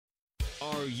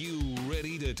Are you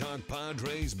ready to talk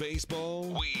Padres baseball?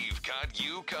 We've got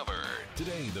you covered.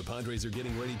 Today, the Padres are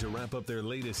getting ready to wrap up their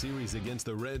latest series against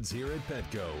the Reds here at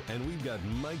Petco, and we've got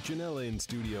Mike Janella in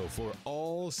studio for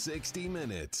all 60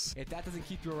 minutes. If that doesn't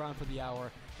keep you around for the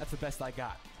hour, that's the best I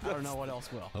got. I don't know what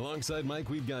else will. Alongside Mike,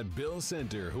 we've got Bill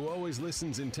Center, who always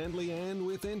listens intently and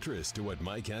with interest to what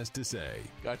Mike has to say.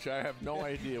 Gotcha, I have no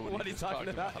idea what he's talking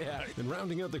about. Yeah. And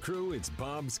rounding out the crew, it's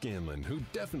Bob Scanlon, who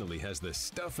definitely has the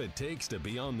stuff it takes to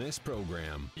be on this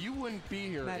program. You wouldn't be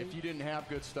here if you didn't have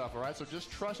good stuff, all right? So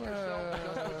just trust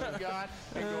yourself, trust what you got,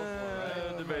 and go for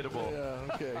it. Right? Debatable.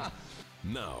 Yeah, okay.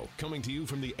 Now, coming to you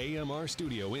from the AMR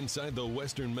studio inside the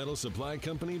Western Metal Supply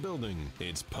Company building,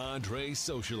 it's Padres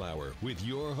Social Hour with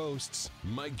your hosts,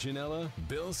 Mike Janella,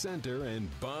 Bill Center, and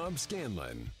Bob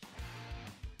Scanlon.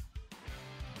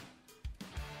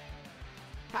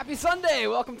 Happy Sunday!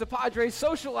 Welcome to Padres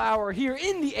Social Hour here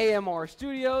in the AMR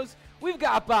studios. We've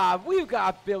got Bob, we've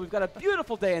got Bill, we've got a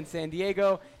beautiful day in San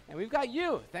Diego, and we've got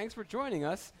you. Thanks for joining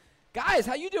us. Guys,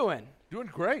 how you doing? Doing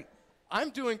great. I'm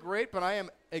doing great, but I am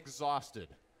exhausted.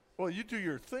 Well, you do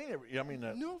your thing.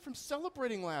 No, from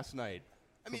celebrating last night.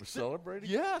 Celebrating?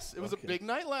 Yes, it was a big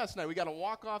night last night. We got a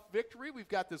walk-off victory. We've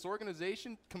got this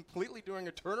organization completely doing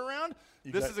a turnaround.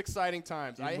 This is exciting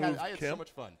times. I had so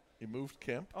much fun. You moved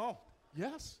Kemp? Oh,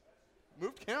 yes.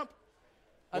 Moved Kemp.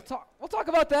 We'll talk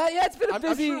about that. Yeah, it's been a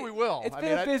busy. I'm sure we will. It's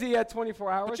been a busy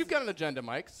 24 hours. But you've got an agenda,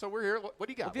 Mike. So we're here. What do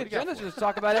you got? The agenda is just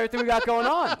talk about everything we got going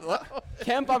on.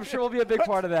 Kemp, I'm sure, will be a big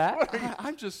part of that.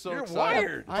 I'm just so You're excited.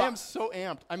 wired. I am so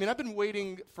amped. I mean, I've been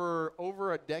waiting for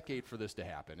over a decade for this to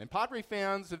happen. And Padre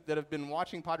fans that have been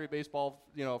watching Padre baseball,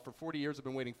 for 40 years have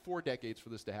been waiting 4 decades for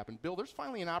this to happen. Bill, there's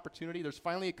finally an opportunity. There's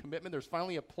finally a commitment. There's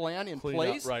finally a plan in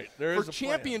place for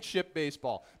championship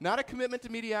baseball. Not a commitment to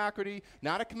mediocrity.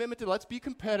 Not a commitment to let's be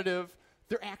competitive.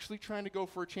 They're actually trying to go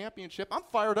for a championship. I'm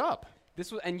fired up.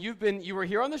 You were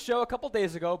here on the show a couple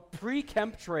days ago,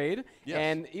 pre-Kemp trade, yes.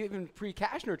 And even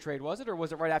pre-Cashner trade, was it, or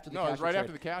was it right after the Cashner trade? No, it was right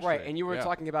after the Cashner Right, trade. and you were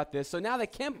talking about this. So now the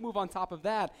Kemp move on top of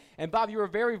that, and Bob, you were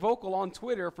very vocal on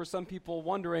Twitter for some people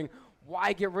wondering,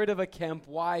 why get rid of a Kemp?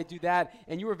 Why do that?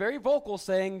 And you were very vocal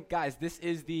saying, guys, this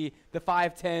is the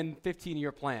 5, 10,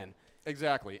 15-year plan.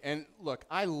 Exactly. And look,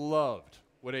 I loved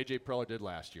what A.J. Preller did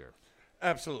last year.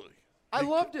 Absolutely. I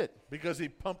loved it. Because he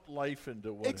pumped life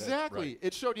into what Exactly.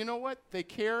 It showed, you know what? They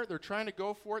care. They're trying to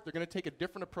go for it. They're going to take a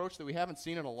different approach that we haven't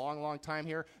seen in a long, long time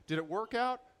here. Did it work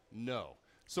out? No.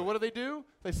 So what do?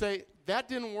 They say, that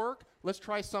didn't work. Let's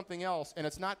try something else. And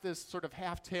it's not this sort of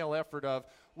half-tail effort of,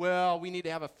 well, we need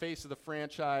to have a face of the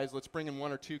franchise. Let's bring in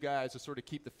 1 or 2 guys to sort of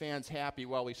keep the fans happy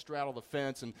while we straddle the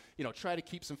fence and, try to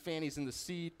keep some fannies in the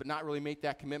seat but not really make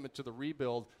that commitment to the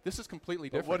rebuild. This is completely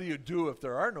different. But what do you do if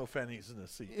there are no fannies in the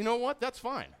seat? You know what? That's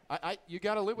fine. You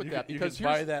got to live with that. Because you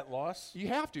can buy that loss? You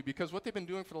have to, because what they've been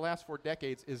doing for the last 4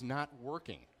 decades is not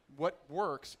working. What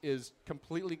works is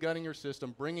completely gutting your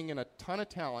system, bringing in a ton of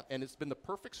talent, and it's been the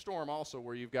perfect storm also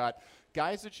where you've got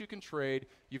guys that you can trade,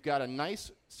 you've got a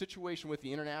nice situation with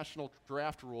the international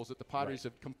draft rules that the Padres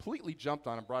have completely jumped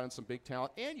on and brought in some big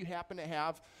talent, and you happen to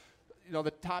have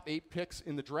the top 8 picks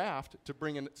in the draft to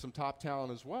bring in some top talent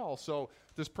as well. So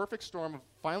this perfect storm of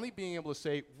finally being able to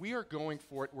say, we are going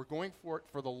for it, we're going for it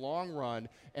for the long run,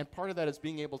 and part of that is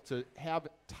being able to have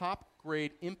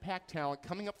top-grade impact talent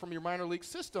coming up from your minor league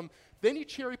system. Then you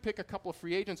cherry-pick a couple of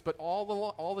free agents, but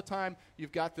all the time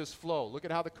you've got this flow. Look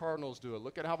at how the Cardinals do it.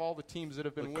 Look at how all the teams that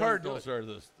have been winning. The Cardinals are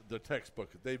the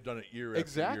textbook. They've done it year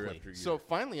after year after year. So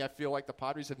finally I feel like the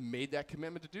Padres have made that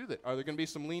commitment to do that. Are there going to be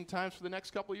some lean times for the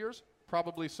next couple of years?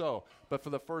 Probably so. But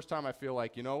for the first time I feel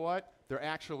like, you know what? They're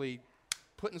actually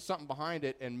putting something behind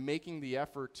it and making the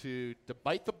effort to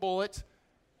bite the bullet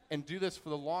and do this for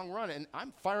the long run, and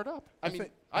I'm fired up.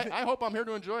 I hope I'm here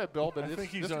to enjoy it, Bill, but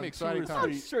this is an exciting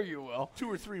time. I'm sure you will. 2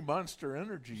 or 3 Monster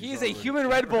energies. He's a human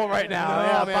Red Bull right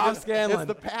now. Man, Bob Scanlon. It's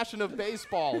the passion of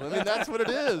baseball. I mean, that's what it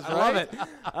is, I love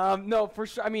it. No, for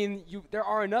sure. I mean, there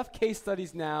are enough case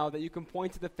studies now that you can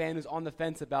point to the fan who's on the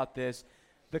fence about this.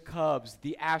 The Cubs,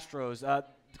 the Astros,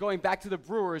 going back to the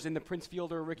Brewers in the Prince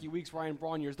Fielder, Ricky Weeks, Ryan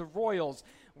Braun years, the Royals.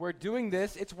 We're doing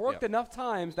this. It's worked enough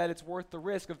times that it's worth the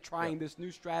risk of trying this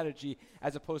new strategy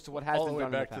as opposed to what has been done in the past. All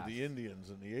the way back to the Indians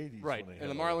in the 80s. Right, and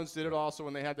the Marlins did it also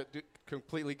when they had to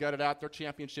completely gut it out. Their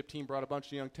championship team brought a bunch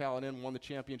of young talent in, won the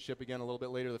championship again a little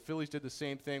bit later. The Phillies did the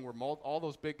same thing where all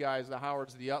those big guys, the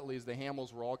Howards, the Utleys, the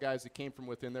Hamels, were all guys that came from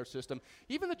within their system.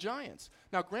 Even the Giants.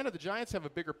 Now, granted, the Giants have a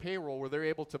bigger payroll where they're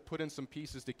able to put in some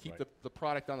pieces to keep the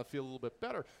product on the field a little bit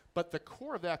better. But the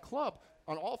core of that club,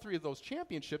 on all 3 of those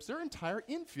championships, their entire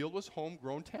infield was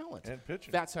homegrown talent. And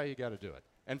pitching. That's how you got to do it.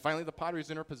 And finally, the Padres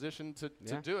in a position to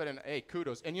do it. And, hey,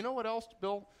 kudos. And you know what else,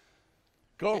 Bill?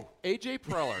 Go. A.J.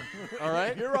 Preller, all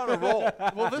right? You're on a roll.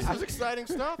 Well, this is exciting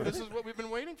stuff. This is what we've been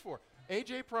waiting for.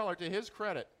 A.J. Preller, to his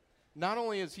credit, not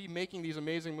only is he making these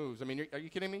amazing moves. I mean, are you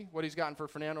kidding me? What he's gotten for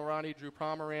Fernando Ronnie, Drew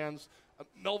Pomeranz,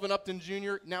 Melvin Upton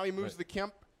Jr. Now he moves the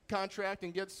Kemp contract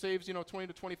and saves $20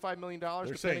 to $25 million.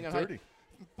 They're saying 30.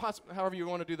 However you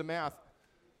want to do the math.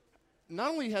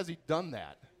 Not only has he done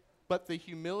that, but the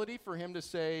humility for him to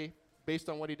say, based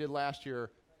on what he did last year,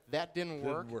 that didn't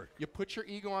work. You put your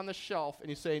ego on the shelf and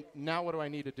you say, now what do I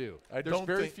need to do? There's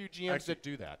very few GMs that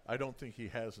do that. I don't think he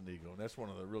has an ego, and that's one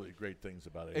of the really great things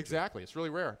about it. Exactly. It's really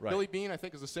rare. Right. Billy Beane, I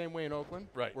think, is the same way in Oakland,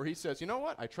 right, where he says, you know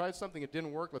what, I tried something, it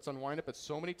didn't work, let's unwind it. But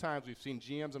so many times we've seen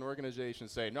GMs and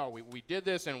organizations say, no, we did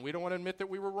this, and we don't want to admit that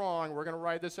we were wrong. We're going to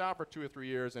ride this out for 2 or 3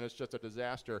 years, and it's just a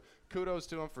disaster. Kudos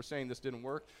to him for saying this didn't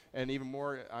work, and even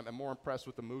more, I'm more impressed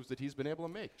with the moves that he's been able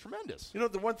to make. Tremendous. You know,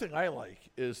 the one thing I like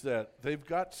is that they've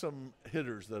got some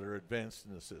hitters that are advanced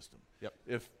in the system. Yep.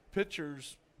 If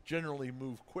pitchers generally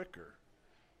move quicker,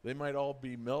 they might all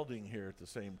be melding here at the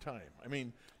same time. I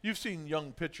mean, you've seen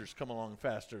young pitchers come along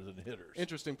faster than hitters.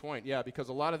 Interesting point, yeah, because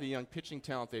a lot of the young pitching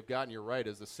talent they've gotten, you're right,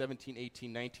 is the 17,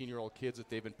 18, 19-year-old kids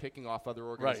that they've been picking off other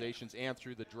organizations and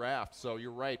through the draft. So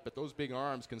you're right, but those big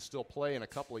arms can still play in a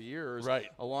couple of years,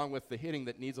 along with the hitting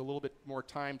that needs a little bit more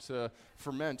time to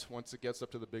ferment once it gets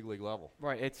up to the big league level.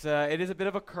 Right, it is a bit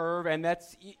of a curve, and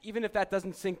that's even if that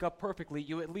doesn't sync up perfectly,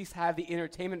 you at least have the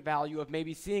entertainment value of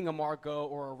maybe seeing a Margot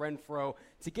or a Renfroe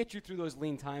to get you through those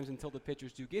lean times until the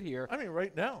pitchers do get here. I mean,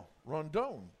 right now,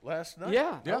 Rondon last night.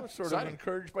 Yeah. I was sort of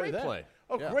encouraged by that. Play.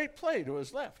 Oh, great play to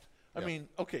his left. I mean,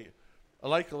 okay, I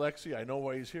like Alexi. I know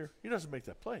why he's here. He doesn't make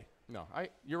that play. No,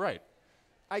 you're right.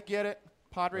 I get it.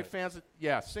 Padre fans,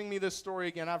 sing me this story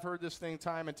again. I've heard this thing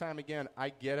time and time again. I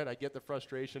get it. I get the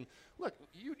frustration. Look,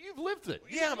 you've lived it.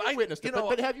 Yeah, you've witnessed it.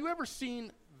 But have you ever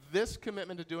seen this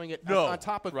commitment to doing it on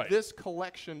top of this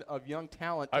collection of young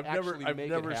talent to actually make it happen?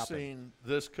 I've never seen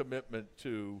this commitment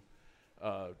to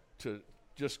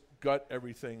just gut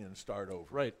everything and start over.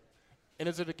 Right. And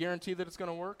is it a guarantee that it's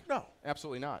going to work? No.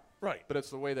 Absolutely not. Right. But it's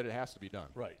the way that it has to be done.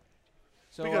 Right.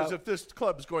 So, because if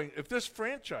this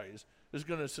franchise is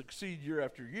going to succeed year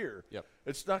after year,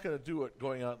 it's not going to do it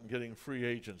going out and getting free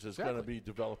agents. It's going to be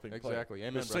developing players. Exactly.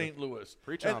 Amen, St. Louis.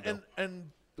 Preach on, Bill. And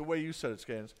the way you said it,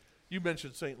 Scans, you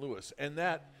mentioned St. Louis. And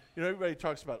that, everybody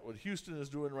talks about what Houston is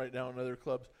doing right now in other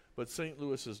clubs, but St.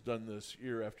 Louis has done this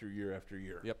year after year after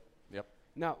year. Yep.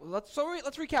 Now, let's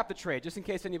recap the trade, just in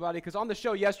case anybody, because on the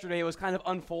show yesterday it was kind of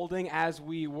unfolding as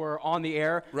we were on the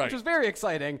air, which was very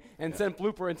exciting and sent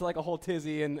Blooper into like a whole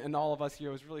tizzy and all of us here.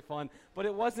 It was really fun. But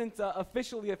it wasn't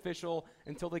officially official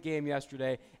until the game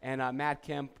yesterday, and Matt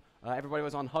Kemp, everybody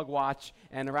was on hug watch,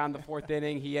 and around the 4th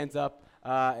inning he ends up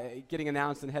getting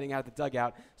announced and heading out of the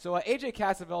dugout. So A.J.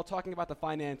 Cassavell talking about the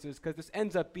finances, because this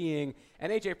ends up being,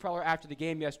 and A.J. Preller after the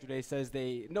game yesterday says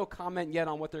no comment yet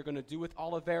on what they're going to do with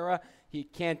Oliveira. He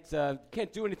can't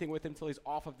do anything with him until he's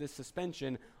off of this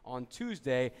suspension on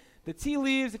Tuesday. The tea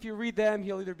leaves, if you read them,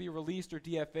 he'll either be released or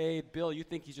DFA'd. Bill, you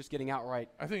think he's just getting outright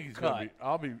I think he's going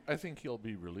to be. I think he'll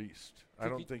be released. I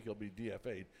don't think he'll be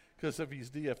DFA'd, because if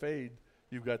he's DFA'd,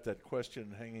 you've got that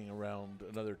question hanging around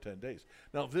another 10 days.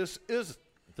 Now, this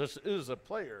is a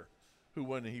player who,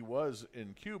 when he was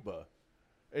in Cuba,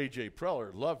 A.J.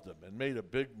 Preller loved him and made a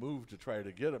big move to try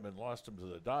to get him and lost him to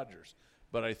the Dodgers.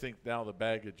 But I think now the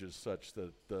baggage is such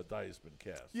that the die has been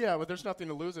cast. Yeah, but there's nothing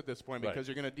to lose at this point because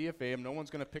you're going to DFA him. No one's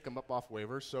going to pick him up off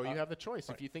waivers, so you have the choice.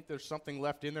 If you think there's something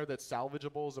left in there that's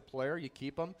salvageable as a player, you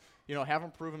keep him. Have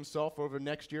him prove himself over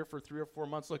next year for 3 or 4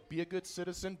 months. Look, be a good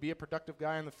citizen, be a productive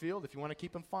guy on the field. If you want to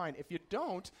keep him, fine. If you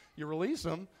don't, you release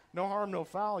him. No harm, no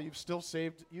foul.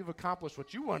 You've accomplished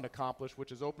what you wanted to accomplish,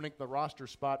 which is opening the roster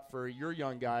spot for your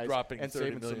young guys and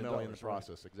saving some million in the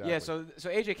process. Exactly. Yeah, so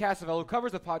A.J. Cassavell, who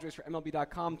covers the Padres for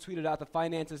MLB.com, tweeted out the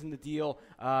finances in the deal,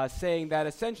 saying that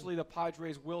essentially the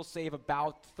Padres will save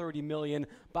about $30 million.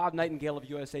 Bob Nightingale of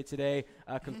USA Today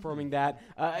confirming that.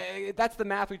 That's the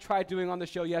math we tried doing on the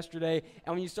show yesterday.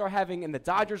 And when you start having, and the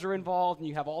Dodgers are involved, and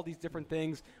you have all these different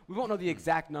things, we won't know the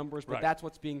exact numbers, but that's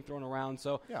what's being thrown around.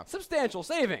 So substantial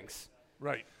savings.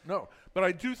 Right. No, but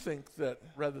I do think that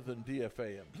rather than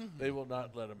DFA him, they will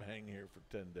not let him hang here for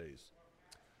 10 days.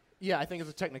 Yeah, I think it's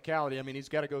a technicality. I mean, he's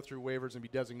got to go through waivers and be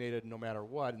designated no matter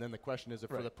what. And then the question is,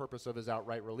 for the purpose of his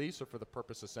outright release or for the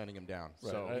purpose of sending him down.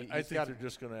 Right. So I think they're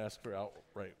just going to ask for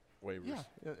outright waivers.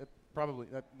 Yeah, Probably.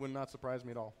 That would not surprise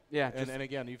me at all. Yeah. And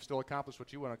again, you've still accomplished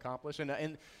what you want to accomplish.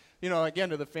 And you know, again,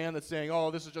 to the fan that's saying,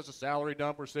 oh, this is just a salary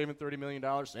dump, we're saving $30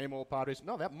 million, same old Padres.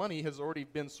 No, that money has already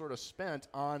been sort of spent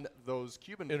on those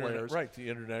Cuban players. Right, the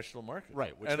international market.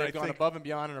 Right, which they've gone above and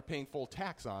beyond and are paying full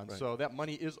tax on. Right. So that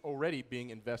money is already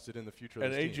being invested in the future of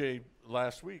this team. And AJ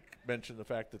last week mentioned the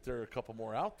fact that there are a couple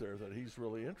more out there that he's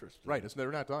really interested in. Right, so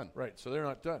they're not done. Right, so they're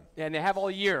not done. Yeah, and they have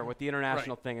all year with the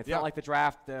international thing. It's not like the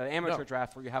draft, the amateur No.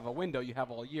 draft, where you have a window. You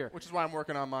have all year. Which is why I'm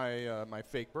working on my my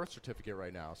fake birth certificate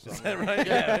right now. So Is that right?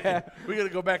 Yeah. We got to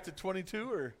go back to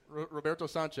 22 or Roberto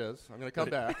Sanchez. I'm going to come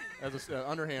back as an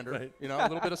underhander. Right. You know, a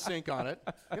little bit of sync on it.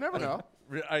 You never know.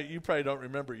 You probably don't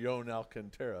remember Yoan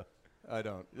Alcantara. I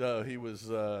don't. He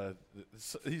was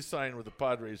he signed with the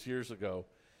Padres years ago,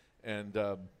 and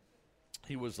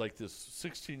he was like this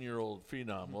 16-year-old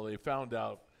phenom. Well, they found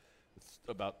out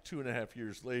about 2.5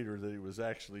 years later that he was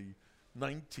actually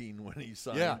 19 when he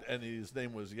signed, and his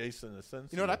name was Jason Asensio.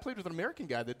 You know what? I played with an American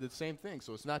guy that did the same thing.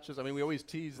 So it's not just, I mean, we always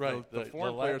tease the foreign the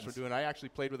players Latins. for doing. I actually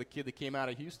played with a kid that came out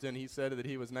of Houston. He said that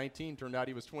he was 19. Turned out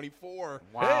he was 24.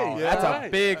 Wow, Hey, that's yeah. a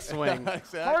big swing.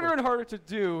 Exactly. Harder and harder to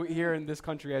do here in this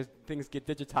country as things get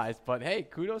digitized. But hey,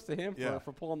 kudos to him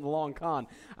for pulling the long con.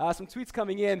 Some tweets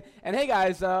coming in, and hey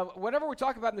guys, whatever we're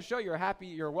talking about in the show,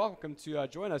 you're welcome to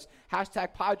join us.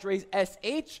 Hashtag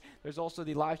PadresSH. There's also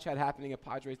the live chat happening at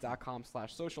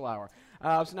Padres.com/social hour.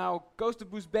 So now Ghost of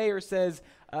Boost Bayer says,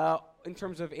 in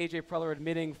terms of AJ Preller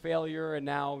admitting failure and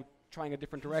now trying a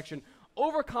different direction,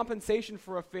 overcompensation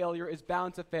for a failure is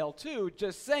bound to fail too.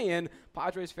 Just saying,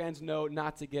 Padres fans know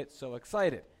not to get so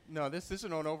excited. No, this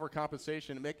isn't an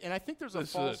overcompensation. And I think there's a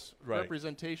false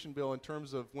representation, Bill, in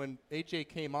terms of when AJ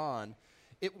came on.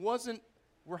 It wasn't,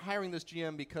 we're hiring this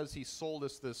GM because he sold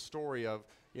us this story of,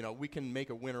 you know, we can make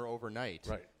a winner overnight.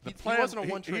 Right. He wasn't a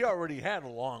one-trick. He already had a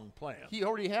long plan. He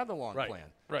already had the long Right. plan.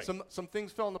 Right. Some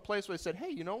things fell into place where they said, hey,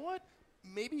 you know what?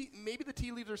 Maybe the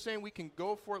tea leaves are saying we can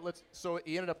go for it. So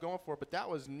he ended up going for it, but that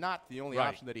was not the only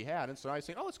option that he had. And so I was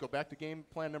saying, let's go back to game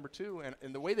plan number 2.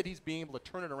 And the way that he's being able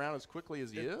to turn it around as quickly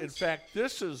as he is. In fact,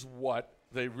 this is what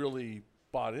they really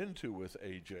bought into with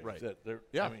AJ. Right.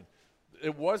 I mean,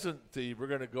 it wasn't we're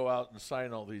going to go out and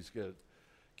sign all these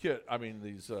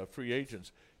these free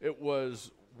agents. It was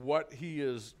what he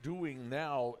is doing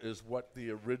now is what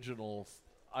the original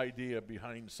idea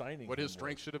behind signing what his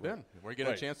strength should have been. We're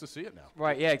getting a chance to see it now.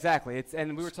 Right, yeah, exactly.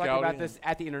 And we were talking about Scouting. this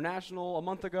at the International a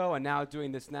month ago, and now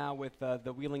doing this now with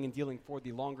the wheeling and dealing for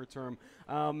the longer term.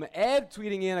 Ed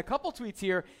tweeting in a couple tweets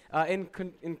here in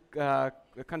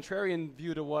contrarian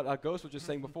view to what Ghost was just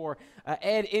saying before.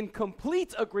 Ed, in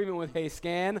complete agreement with Hey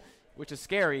Scan, which is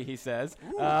scary, he says.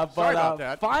 Sorry about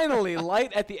that. Finally,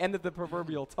 light at the end of the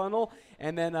proverbial tunnel.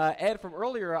 And then Ed, from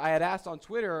earlier, I had asked on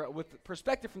Twitter, with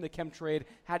perspective from the Chem trade,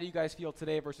 how do you guys feel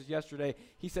today versus yesterday?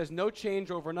 He says, no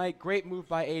change overnight. Great move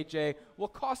by AJ. Will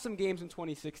cost some games in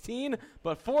 2016,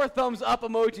 but 4 thumbs up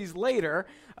emojis later.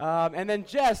 And then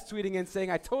Jess tweeting in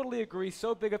saying, I totally agree.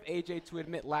 So big of AJ to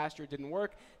admit last year didn't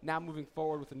work. Now moving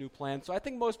forward with a new plan. So I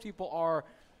think most people are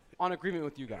on agreement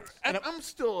with you guys. And I'm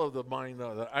still of the mind,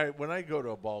 though, that when I go to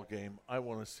a ball game, I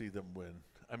want to see them win.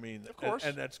 I mean, of course.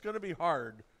 And that's going to be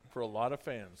hard for a lot of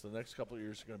fans. The next couple of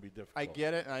years are going to be difficult. I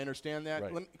get it, and I understand that.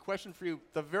 Right. Question for you.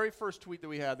 The very first tweet that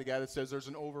we had, the guy that says there's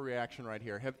an overreaction right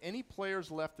here. Have any players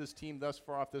left this team thus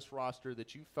far off this roster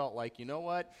that you felt like, you know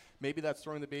what, maybe that's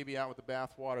throwing the baby out with the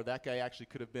bathwater. That guy actually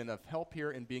could have been of help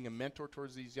here in being a mentor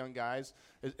towards these young guys.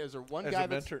 Is there one As guy a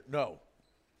mentor? No.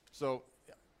 So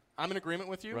I'm in agreement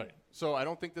with you. Right. So I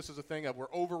don't think this is a thing of we're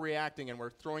overreacting and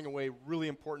we're throwing away really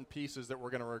important pieces that we're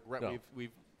going to regret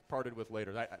we've parted with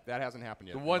later. That hasn't happened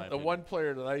yet. The one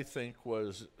player that I think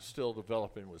was still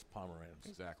developing was Pomeranz.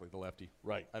 Exactly, the lefty.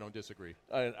 Right. I don't disagree.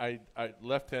 I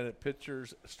left-handed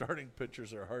pitchers, starting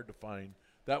pitchers are hard to find.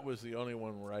 That was the only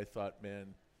one where I thought,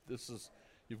 man,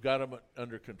 you've got him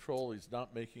under control. He's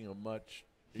not making a much.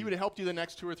 He would have helped you the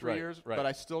next 2 or 3 years, but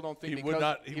I still don't think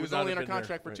he was only under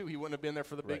contract there. for 2. He wouldn't have been there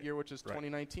for the big year, which is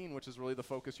 2019, which is really the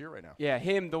focus here right now. Yeah,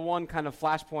 him, the one kind of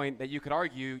flashpoint that you could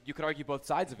argue both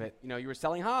sides of it. You know, you were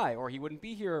selling high, or he wouldn't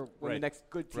be here when the next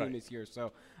good team is here.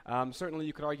 So certainly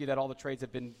you could argue that all the trades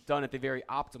have been done at the very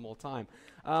optimal time.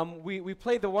 We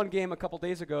played the one game a couple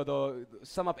days ago, though,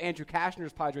 sum up Andrew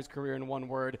Kashner's Padres career in one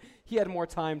word. He had more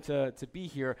time to be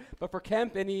here. But for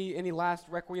Kemp, any last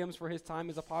requiems for his time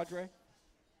as a Padre?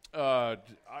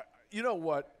 You know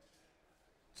what?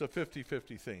 It's a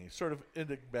 50-50 thing. He's sort of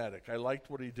enigmatic. I liked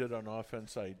what he did on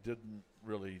offense. I didn't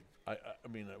really. I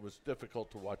mean, it was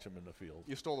difficult to watch him in the field.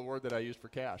 You stole the word that I used for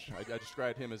Cash. I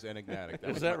described him as enigmatic.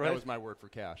 Is that right? That was my word for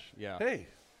Cash. Yeah. Hey.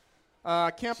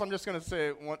 Kemp, I'm just going to say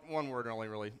one word only,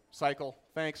 really. Cycle.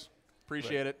 Thanks.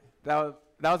 Appreciate it. That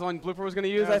was the one Blooper was going to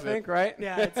use, I think, right?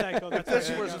 Yeah, it's cycled.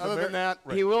 Other than that,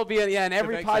 He will be in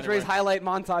every Thanks Padres anyway. highlight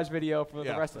montage video for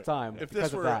the rest of the time. If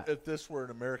because this were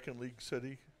an American League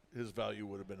city, his value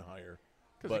would have been higher.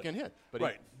 because he can hit.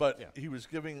 But he was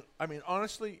giving. I mean,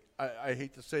 honestly, I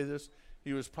hate to say this.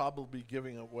 He was probably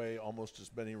giving away almost as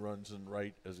many runs in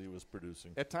right as he was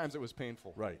producing. At times it was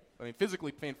painful. Right. I mean,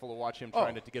 physically painful to watch him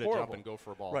trying to get horrible. a jump and go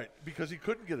for a ball. Right, because he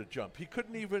couldn't get a jump. He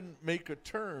couldn't even make a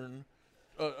turn,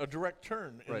 a direct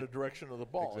turn in the direction of the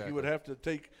ball. Exactly. He would have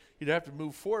to he'd have to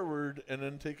move forward and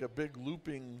then take a big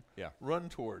looping run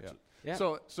towards it. Yeah.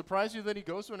 So, surprise you that he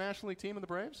goes to a National League team in the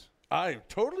Braves? I'm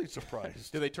totally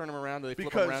surprised. Do they turn him around? Do they flip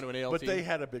because, him around to an AL but team? they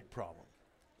had a big problem.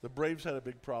 The Braves had a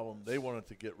big problem. They wanted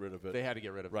to get rid of it. They had to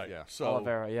get rid of it, yeah. So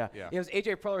Oliveira, yeah. It was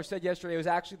A.J. Preller said yesterday it was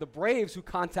actually the Braves who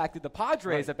contacted the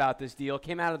Padres about this deal,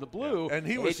 came out of the blue. And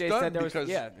he was AJ stunned said there because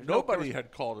was, nobody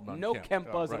had called him on no Kemp.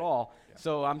 Kemp buzz at all.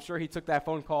 So I'm sure he took that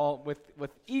phone call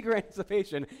with eager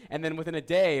anticipation, and then within a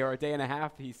day or a day and a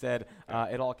half, he said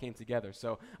it all came together.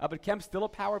 So, but Kemp's still a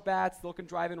power bat, still can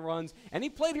drive in runs, and he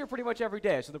played here pretty much every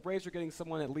day. So the Braves are getting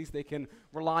someone at least they can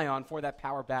rely on for that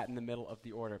power bat in the middle of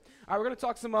the order. All right, we're going to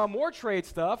talk some more trade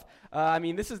stuff. I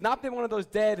mean, this has not been one of those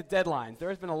dead deadlines. There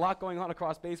has been a lot going on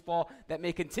across baseball that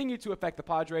may continue to affect the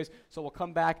Padres. So we'll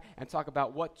come back and talk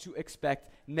about what to expect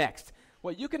next.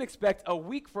 What you can expect a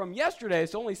week from yesterday,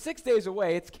 so only 6 days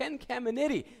away, it's Ken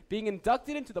Caminiti being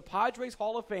inducted into the Padres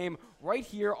Hall of Fame right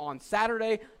here on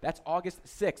Saturday. That's August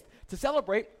 6th. To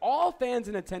celebrate, all fans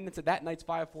in attendance at that night's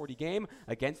 5:40 game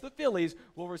against the Phillies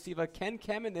will receive a Ken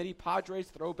Caminiti Padres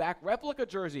throwback replica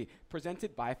jersey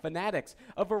presented by Fanatics.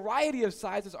 A variety of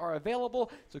sizes are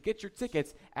available, so get your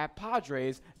tickets at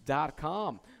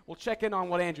Padres.com. We'll check in on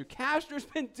what Andrew Cashner's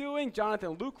been doing,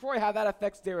 Jonathan Lucroy, how that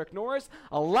affects Derek Norris.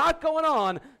 A lot going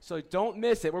on, so don't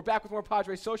miss it. We're back with more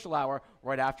Padres Social Hour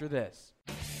right after this.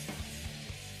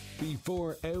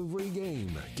 Before every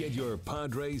game, get your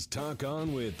Padres talk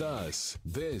on with us.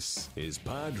 This is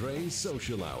Padres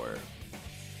Social Hour.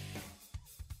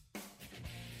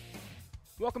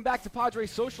 Welcome back to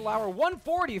Padres Social Hour.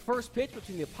 1:40 first pitch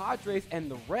between the Padres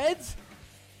and the Reds.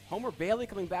 Homer Bailey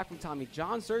coming back from Tommy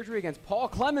John surgery against Paul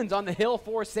Clemens on the hill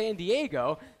for San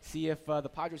Diego. See if the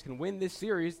Padres can win this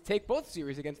series, take both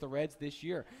series against the Reds this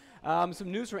year.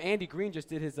 Some news from Andy Green just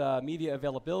did his media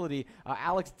availability.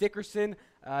 Alex Dickerson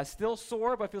still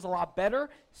sore, but feels a lot better.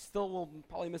 Still will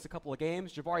probably miss a couple of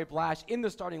games. Jabari Blash in the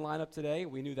starting lineup today.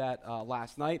 We knew that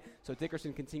last night. So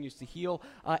Dickerson continues to heal.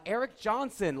 Eric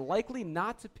Johnson likely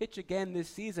not to pitch again this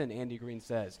season, Andy Green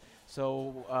says.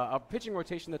 So a pitching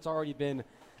rotation that's already been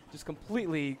just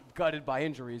completely gutted by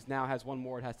injuries, now has one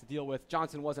more it has to deal with.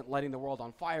 Johnson wasn't lighting the world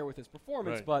on fire with his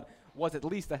performance, but was at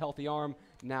least a healthy arm.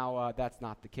 Now that's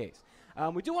not the case.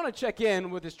 We do want to check in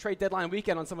with this trade deadline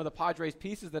weekend on some of the Padres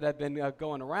pieces that have been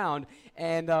going around.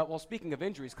 And, well, speaking of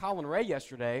injuries, Colin Ray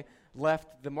yesterday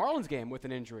left the Marlins game with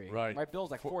an injury. Right.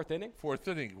 Bill's like fourth inning? Fourth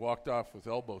inning, walked off with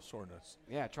elbow soreness.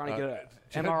 Yeah, trying to get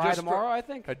an MRI tomorrow, I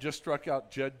think. Had just struck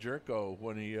out Jed Jerko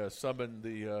when he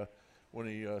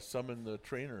summoned the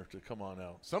trainer to come on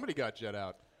out. Somebody got jet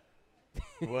out.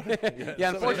 What? Yeah,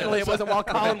 unfortunately, it wasn't while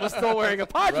Colin was still wearing a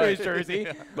Padres jersey.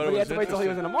 But he had to wait till he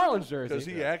was in a Marlins jersey. Because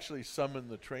he actually summoned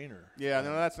the trainer. Yeah,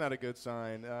 no, that's not a good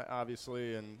sign,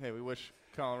 obviously. And, hey, we wish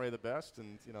Colin Ray the best.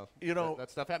 And, that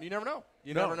stuff happens. You never know.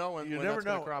 You never know when that's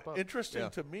going to crop up. Interesting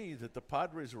to me that the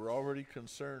Padres were already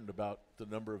concerned about the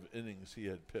number of innings he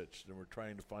had pitched and were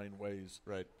trying to find ways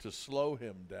to slow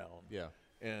him down. Yeah.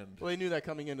 Well, they knew that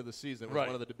coming into the season. It was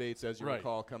one of the debates, as you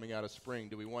recall, coming out of spring.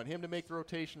 Do we want him to make the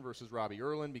rotation versus Robbie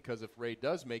Erlin? Because if Ray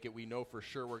does make it, we know for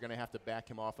sure we're going to have to back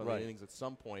him off on the innings at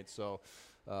some point. So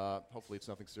hopefully it's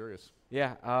nothing serious.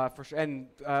 Yeah, for sure. And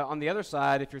on the other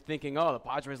side, if you're thinking, the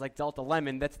Padres like Delta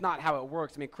Lemon, that's not how it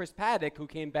works. I mean, Chris Paddock, who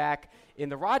came back in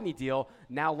the Rodney deal,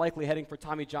 now likely heading for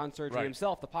Tommy John surgery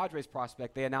himself, the Padres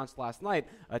prospect. They announced last night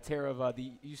a tear of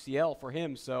the UCL for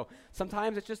him. So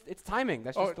sometimes it's timing.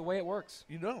 That's just the way it works.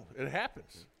 It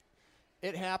happens.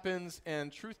 It happens,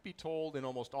 and truth be told, in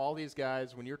almost all these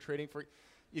guys, when you're trading for –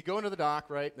 you go into the doc,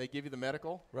 right? They give you the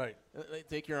medical. Right. They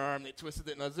take your arm. They twist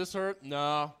it. Does this hurt?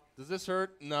 No. Does this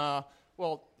hurt? No.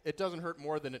 Well, it doesn't hurt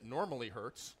more than it normally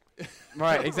hurts.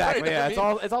 Right, exactly. Yeah, it's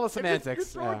all the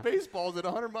semantics. You're throwing baseballs at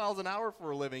 100 miles an hour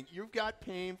for a living. You've got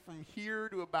pain from here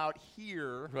to about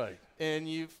here. Right. And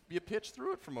you pitch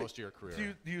through it for most of your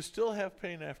career. Do you still have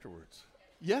pain afterwards?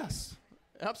 Yes.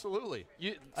 Absolutely.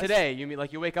 Today, you mean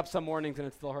like you wake up some mornings and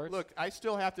it still hurts? Look, I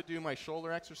still have to do my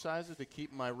shoulder exercises to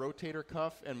keep my rotator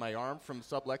cuff and my arm from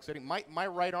subluxating. My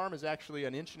right arm is actually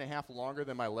 1.5 inches longer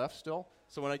than my left still.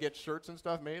 So when I get shirts and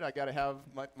stuff made, I got to have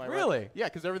my Really? right. Yeah,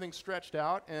 because everything's stretched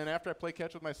out. And after I play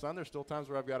catch with my son, there's still times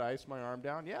where I've got to ice my arm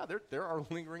down. Yeah, there are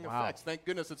lingering effects. Thank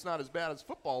goodness it's not as bad as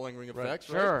football lingering effects.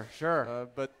 Sure, right? sure.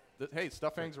 But hey,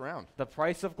 stuff hangs around. The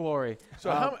price of glory.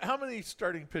 So how many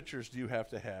starting pitchers do you have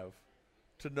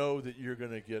to know that you're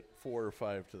going to get 4 or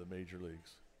 5 to the major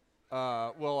leagues?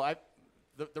 Well,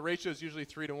 the ratio is usually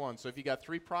 3-to-1. So if you got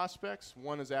 3 prospects,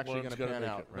 one is actually going to pan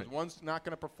out. Right. One's not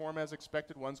going to perform as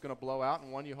expected, one's going to blow out,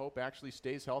 and one you hope actually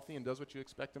stays healthy and does what you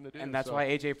expect him to do. And that's why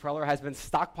A.J. Preller has been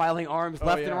stockpiling arms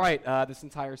left and right this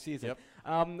entire season.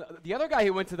 Yep. The other guy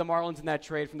who went to the Marlins in that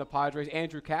trade from the Padres,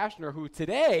 Andrew Cashner, who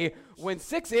today went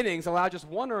 6 innings, allowed just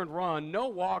 1 earned run, no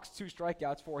walks, 2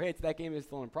 strikeouts, 4 hits. That game is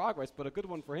still in progress, but a good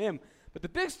one for him. But the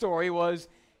big story was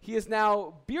he is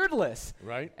now beardless.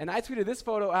 Right. And I tweeted this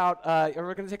photo out.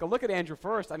 We're going to take a look at Andrew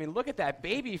first. I mean, look at that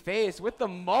baby face with the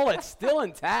mullet still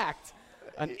intact.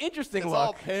 An interesting look. It's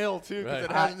all pale, too, because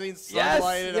it hasn't been Yes,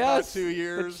 sunlight in about 2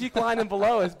 years. The cheek line and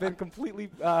below has been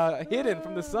completely hidden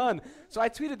from the sun. So I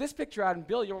tweeted this picture out, and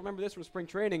Bill, you'll remember this from spring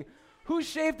training. Who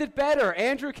shaved it better,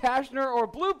 Andrew Cashner or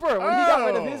Blooper, when he got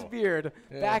rid of his beard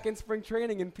back in spring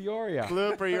training in Peoria?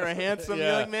 Blooper, you're a handsome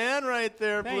young man right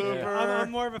there, Thank Blooper. you. I'm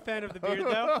more of a fan of the beard,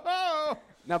 though.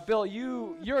 Now, Bill,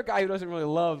 you're a guy who doesn't really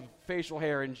love facial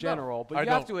hair in general, but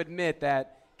you have to admit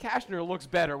that Cashner looks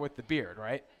better with the beard,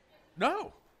 right?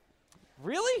 No.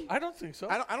 Really? I don't think so.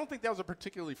 I don't think that was a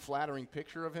particularly flattering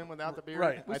picture of him without the beard.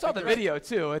 Right. We saw the video,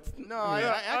 too. It's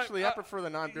I prefer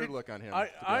the non-beard look on him.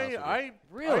 I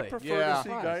Really? prefer to see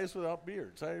guys without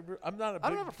beards. I'm not a big I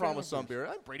don't have a problem with fan some of beard.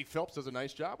 I think Brady Phelps does a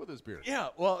nice job with his beard. Yeah,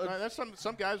 well, There's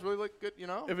some guys really look good, you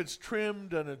know. if it's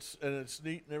trimmed and it's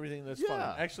neat and everything, that's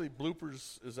fine. Actually,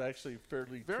 Bloopers is actually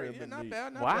fairly trim and not neat.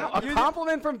 bad. Not Wow, bad. a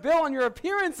compliment from Bill on your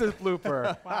appearances,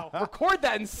 Blooper. Wow. Record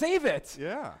that and save it.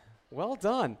 Yeah. Well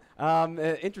done.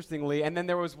 Interestingly, and then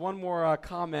there was one more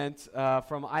comment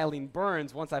from Eileen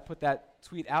Burns once I put that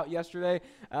tweet out yesterday.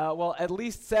 Well, at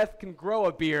least Seth can grow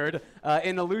a beard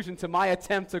in allusion to my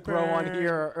attempt to grow one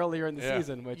here earlier in the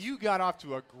season. Which You got off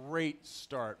to a great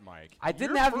start, Mike. I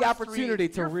didn't have the opportunity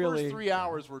to really. Your first 3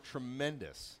 hours were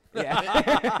tremendous. Yeah.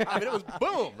 I mean, it was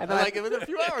boom. And And within a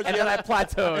few hours. and then I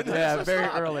plateaued. then Very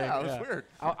stopped. early. Yeah, it was weird.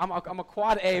 I'm a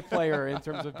quad A player in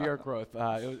terms of beard growth.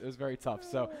 It was very tough.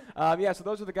 So, so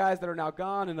those are the guys that are now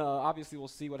gone, and obviously we'll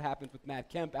see what happens with Matt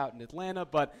Kemp out in Atlanta.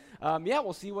 But,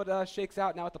 we'll see what shakes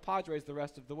out now at the Padres the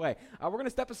rest of the way. We're going to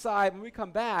step aside. When we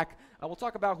come back, we'll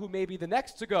talk about who may be the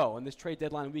next to go in this trade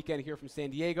deadline weekend here from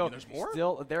San Diego. There's more?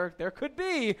 Still, there could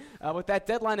be, with that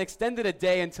deadline extended a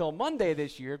day until Monday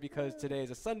this year because today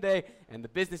is a Sunday, and the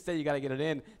business day, you got to get it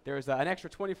in. There's an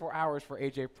extra 24 hours for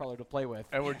A.J. Preller to play with.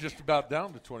 And we're just about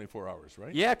down to 24 hours,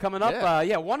 right? Yeah, coming up.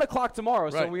 1 o'clock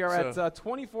tomorrow. So Right, we are at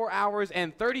 24 hours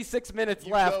and 36 minutes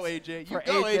left go, AJ. for You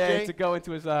go, AJ AJ. to go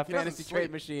into his He doesn't fantasy trade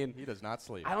sleep. machine. He does not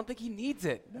sleep. I don't think he needs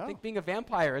it. I No. think being a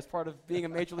vampire is part of being a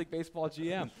Major League Baseball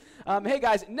GM. Hey,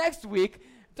 guys, next week,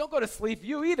 don't go to sleep,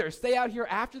 you either. Stay out here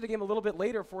after the game a little bit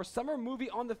later for Summer Movie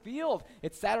on the Field.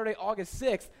 It's Saturday, August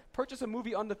 6th. Purchase a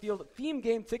Movie on the Field theme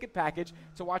game ticket package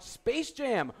to watch Space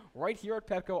Jam right here at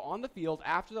Petco on the field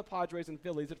after the Padres and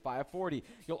Phillies at 5:40.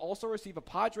 You'll also receive a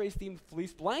Padres-themed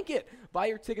fleece blanket. Buy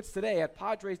your tickets today at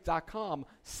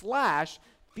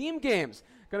padres.com/theme games.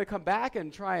 Going to come back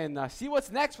and try and see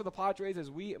what's next for the Padres as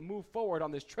we move forward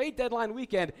on this trade deadline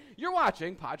weekend. You're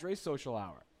watching Padres Social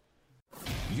Hour.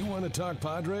 You want to talk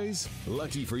Padres?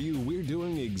 Lucky for you, we're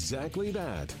doing exactly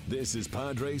that. This is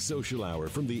Padres Social Hour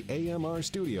from the AMR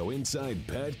studio inside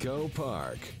Petco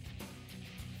Park.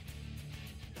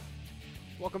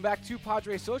 Welcome back to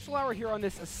Padres Social Hour here on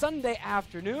this Sunday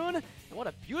afternoon. And what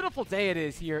a beautiful day it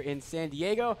is here in San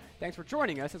Diego. Thanks for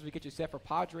joining us as we get you set for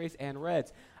Padres and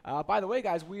Reds. By the way,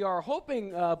 guys, we are hoping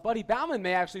Buddy Bauman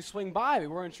may actually swing by. We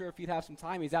weren't sure if he'd have some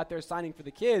time. He's out there signing for the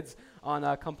kids on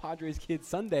Come Padres Kids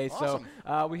Sunday. Awesome.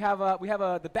 So we have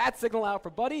the bat signal out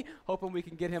for Buddy, hoping we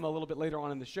can get him a little bit later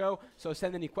on in the show. So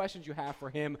send any questions you have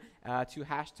for him to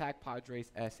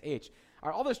 #PadresSH. All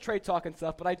right, all this trade talk and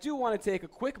stuff, but I do want to take a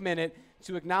quick minute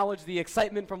to acknowledge the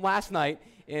excitement from last night,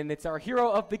 and it's our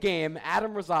hero of the game,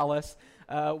 Adam Rosales.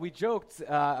 We joked,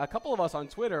 a couple of us on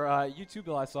Twitter, YouTube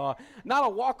Bill I saw, not a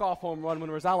walk-off home run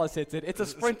when Rosales hits it, it's a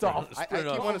sprint-off. I keep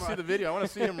want to see the video. I want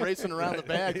to see him racing around the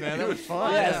bag, man. That was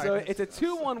fun. Yeah, so it's a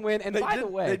 2-1 win, and by the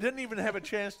way, they didn't even have a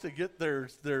chance to get their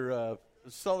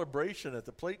celebration at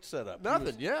the plate setup?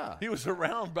 Nothing. He was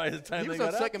around by the time he they was got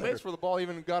on out second there. base before the ball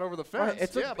even got over the fence.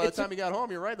 By the time he got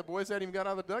home, you're right. The boys hadn't even got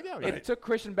out of the dugout yet. It took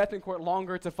Christian Bethencourt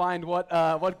longer to find what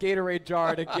Gatorade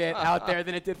jar to get out there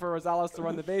than it did for Rosales to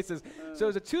run the bases. So it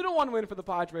was a 2-1 win for the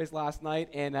Padres last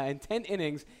night in 10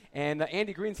 innings. And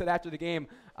Andy Green said after the game,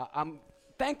 I'm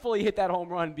thankful he hit that home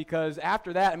run because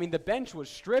after that, I mean, the bench was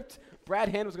stripped. Brad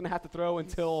Hand was going to have to throw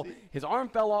until his arm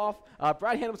fell off.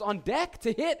 Brad Hand was on deck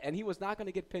to hit, and he was not going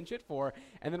to get pinch hit for.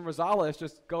 And then Rosales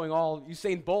just going all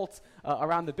Usain Bolt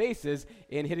around the bases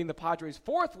in hitting the Padres'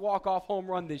 4th walk-off home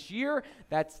run this year.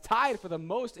 That's tied for the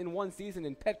most in one season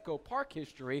in Petco Park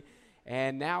history.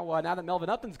 And now that Melvin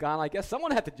Upton's gone, I guess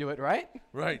someone had to do it, right?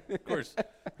 Right. Of course,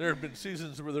 there have been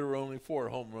seasons where there were only 4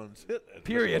 home runs hit.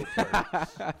 Period.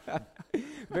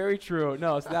 Very true.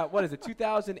 No, so that, what is it,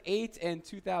 2008 and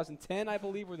 2010, I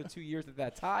believe, were the 2 years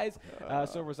that ties.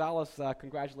 So Rosales,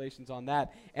 congratulations on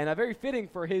that. And very fitting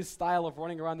for his style of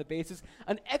running around the bases.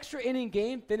 An extra inning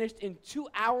game finished in 2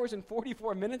 hours and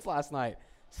 44 minutes last night.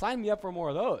 Sign me up for more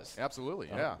of those. Absolutely,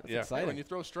 That's exciting. When you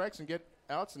throw strikes and get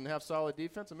outs and have solid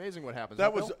defense, amazing what happens.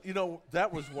 That was,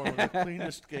 that was one of the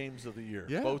cleanest games of the year.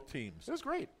 Yeah. Both teams. It was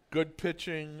great. Good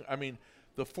pitching. I mean,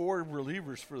 the 4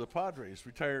 relievers for the Padres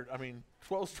retired.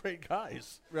 12 straight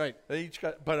guys. Right. They each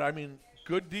got, but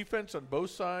good defense on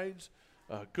both sides.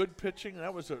 Good pitching.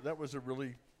 That was a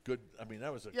really good.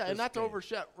 That was a and not to game.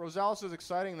 overshadow. Rosales is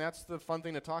exciting. That's the fun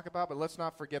thing to talk about. But let's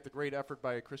not forget the great effort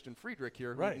by Christian Friedrich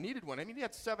here, who needed one. He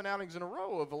had 7 outings in a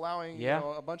row of allowing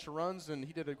a bunch of runs, and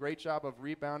he did a great job of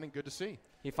rebounding. Good to see.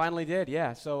 He finally did,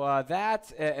 yeah. So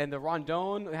that and the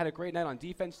Rondon had a great night on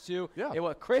defense, too. Yeah. It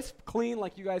was crisp, clean,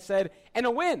 like you guys said, and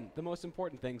a win, the most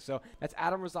important thing. So that's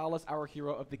Adam Rosales, our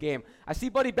hero of the game. I see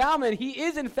Buddy Bauman. He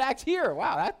is, in fact, here.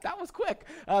 Wow, that was quick.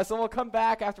 So we'll come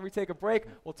back after we take a break.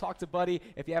 We'll talk to Buddy.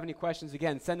 If you have any questions,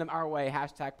 again, send them our way,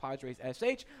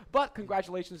 #PadresSH. But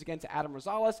congratulations again to Adam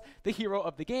Rosales, the hero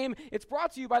of the game. It's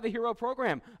brought to you by the Hero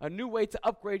Program, a new way to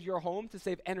upgrade your home to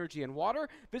save energy and water.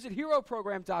 Visit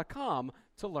HeroProgram.com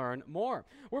to learn more.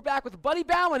 We're back with Buddy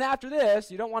Bauman after this.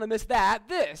 You don't want to miss that.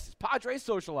 This is Padres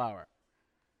Social Hour.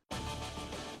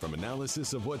 From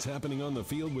analysis of what's happening on the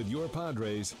field with your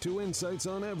Padres to insights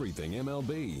on everything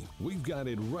MLB, we've got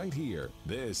it right here.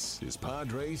 This is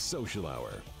Padres Social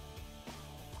Hour.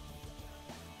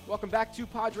 Welcome back to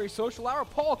Padres Social Hour.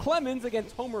 Paul Clemens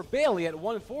against Homer Bailey at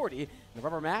 140. The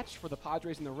rubber match for the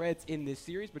Padres and the Reds in this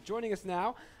series. But joining us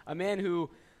now, a man who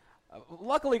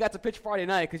luckily got to pitch Friday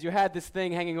night because you had this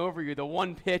thing hanging over you, the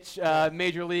one-pitch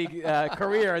Major League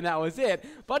career, and that was it.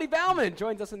 Buddy Bauman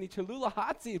joins us in the Cholula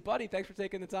hot seat. Buddy, thanks for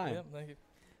taking the time. Yeah, thank you.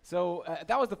 So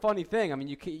that was the funny thing.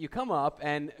 You come up,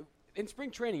 and in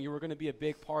spring training, you were going to be a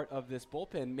big part of this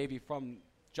bullpen, maybe from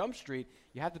Jump Street.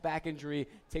 You have the back injury.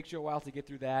 Takes you a while to get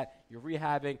through that. You're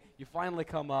rehabbing. You finally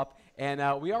come up.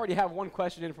 And we already have one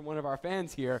question in from one of our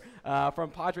fans here, from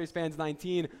Padres Fans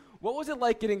 19. What was it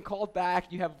like getting called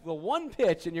back? You have the one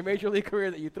pitch in your Major League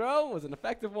career that you throw, was an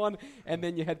effective one, and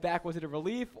then you head back. Was it a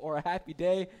relief or a happy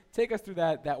day? Take us through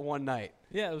that one night.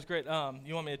 Yeah, it was great.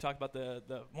 You want me to talk about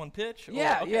the one pitch?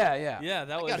 Yeah, okay. yeah.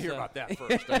 That was. I got to hear about that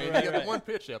first. You got the one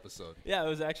pitch episode. Yeah, it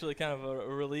was actually kind of a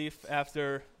relief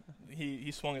after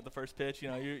he swung at the first pitch. You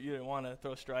didn't want to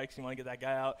throw strikes. You want to get that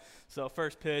guy out. So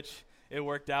first pitch, it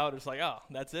worked out. It was like, oh,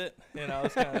 that's it.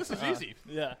 It's kind of, this is easy.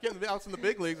 Yeah. Getting the outs in the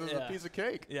big leagues is a piece of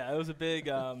cake. Yeah, it was a big.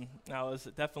 I was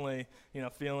definitely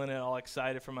feeling it, all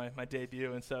excited for my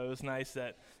debut, and so it was nice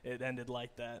that it ended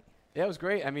like that. Yeah, it was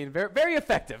great. Very, very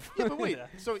effective. Yeah, but wait.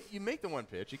 So you make the one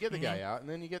pitch, you get the guy out, and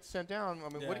then you get sent down.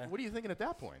 What are you thinking at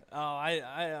that point? Oh,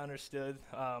 I understood.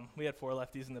 We had 4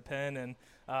 lefties in the pen, and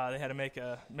they had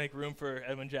to make room for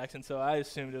Edwin Jackson. So I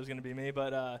assumed it was going to be me,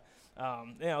 but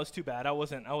it was too bad. I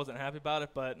wasn't happy about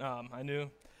it, but I knew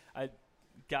I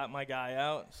got my guy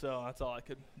out, so that's all I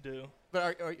could do.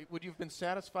 But would you have been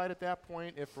satisfied at that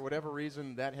point if, for whatever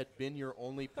reason, that had been your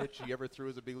only pitch you ever threw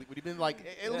as a big league? Would you have been like,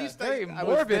 at least very I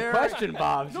morbid was there. question,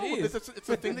 Bob. No, it's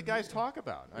a thing that guys talk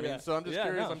about. So I'm just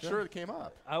curious. No, I'm sure it came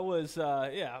up. I was,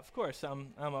 of course,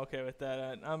 I'm okay with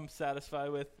that. I'm satisfied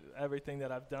with everything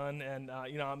that I've done, and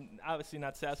I'm obviously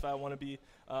not satisfied. I want to be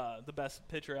the best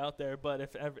pitcher out there, but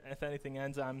if anything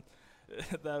ends,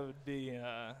 that'd be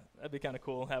kind of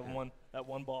cool having that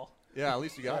one ball. Yeah, at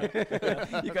least you got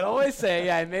it. You can always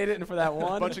say, I made it in for that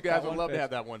one. A bunch of guys would love pitch. to have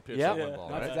that one pitch. Yep. That one ball,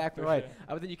 That's right? exactly For right. sure.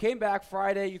 But then you came back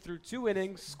Friday. You threw 2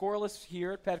 innings, scoreless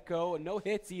here at Petco, and no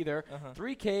hits either.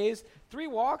 3 Ks, 3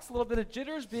 walks, a little bit of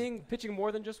jitters, pitching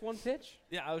more than just one pitch.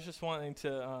 Yeah, I was just wanting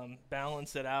to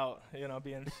balance it out,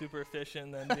 being super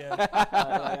efficient, and then being,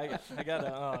 I got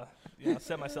to,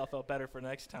 set myself up better for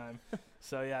next time.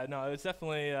 So yeah, no, it was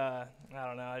definitely I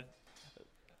don't know. It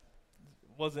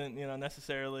wasn't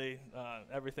necessarily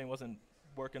everything wasn't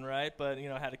working right, but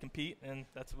I had to compete, and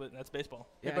that's baseball.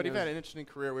 Yeah, but you've had an interesting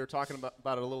career. We were talking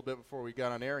about it a little bit before we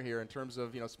got on air here in terms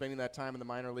of spending that time in the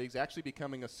minor leagues, actually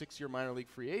becoming a 6-year minor league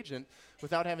free agent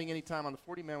without having any time on the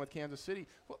 40-man with Kansas City.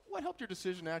 What helped your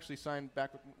decision to actually sign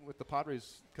back with the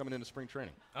Padres coming into spring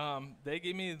training? They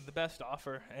gave me the best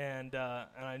offer, and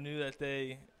I knew that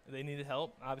they needed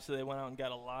help. Obviously, they went out and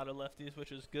got a lot of lefties,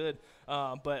 which is good.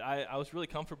 But I was really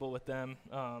comfortable with them.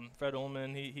 Fred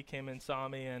Ullman, he came and saw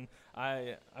me, and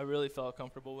I really felt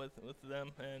comfortable with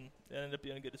them, and it ended up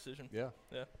being a good decision. Yeah.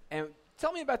 And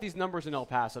tell me about these numbers in El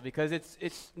Paso, because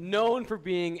it's known for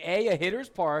being a hitter's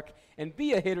park and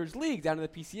B, a hitter's league down in the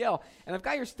PCL. And I've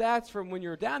got your stats from when you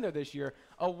were down there this year.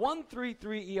 A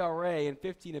 1.33 ERA in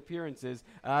 15 appearances,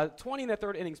 20 in the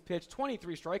third innings pitched,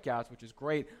 23 strikeouts, which is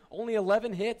great. Only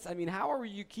 11 hits. I mean, how are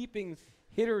you keeping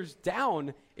hitters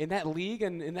down in that league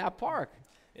and in that park?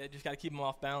 Yeah, just got to keep them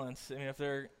off balance. I mean, if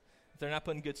they're not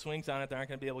putting good swings on it, they aren't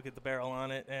going to be able to get the barrel on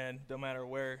it, and no matter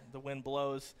where the wind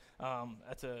blows,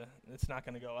 it's not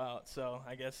going to go out. So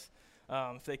I guess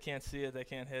if they can't see it, they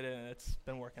can't hit it, and it's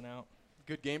been working out.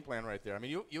 Good game plan right there. I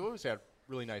mean, you always had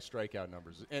really nice strikeout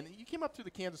numbers, and you came up through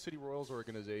the Kansas City Royals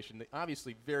organization,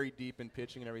 obviously very deep in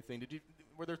pitching and everything.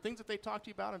 Were there things that they talked to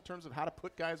you about in terms of how to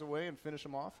put guys away and finish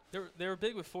them off? They were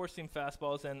big with four-seam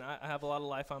fastballs, and I have a lot of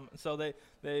life on. So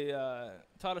they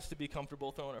taught us to be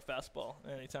comfortable throwing our fastball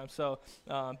anytime. So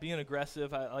being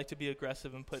aggressive, I like to be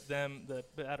aggressive and put them the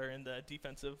batter in the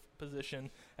defensive position,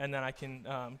 and then I can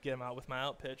get them out with my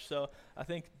out pitch. So I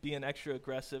think being extra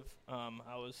aggressive,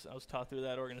 I was taught through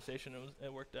that organization.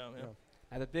 It worked out. Yeah.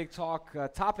 The big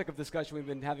topic of discussion we've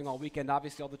been having all weekend,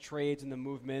 obviously all the trades and the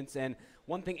movements. And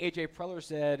one thing A.J. Preller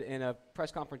said in a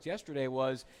press conference yesterday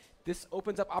was this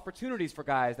opens up opportunities for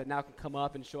guys that now can come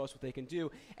up and show us what they can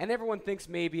do. And everyone thinks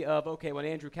maybe of, okay, when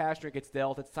Andrew Castro gets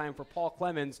dealt, it's time for Paul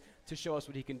Clemens to show us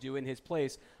what he can do in his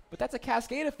place. But that's a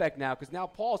cascade effect now, because now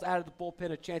Paul's added the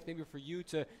bullpen, a chance maybe for you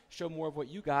to show more of what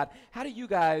you got. How do you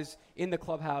guys in the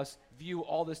clubhouse view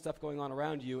all this stuff going on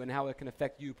around you and how it can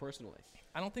affect you personally?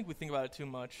 I don't think we think about it too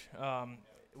much.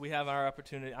 We have our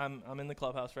opportunity. I'm in the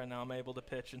clubhouse right now. I'm able to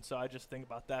pitch, and so I just think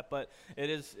about that. But it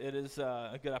is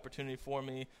a good opportunity for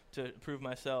me to prove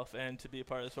myself and to be a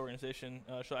part of this organization,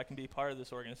 so I can be part of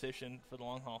this organization for the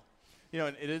long haul.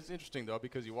 And it is interesting, though,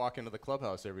 because you walk into the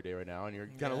clubhouse every day right now, and you're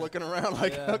kind of looking around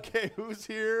like, okay, who's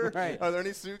here? Right. Are there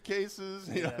any suitcases?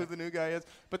 You know who the new guy is?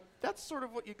 But that's sort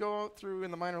of what you go through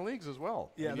in the minor leagues as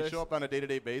well. Yeah, and you show up on a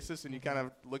day-to-day basis, and you kind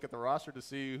of look at the roster to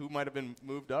see who might have been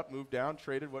moved up, moved down,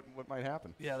 traded, what might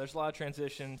happen. Yeah, there's a lot of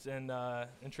transitions in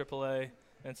AAA.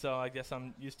 And so I guess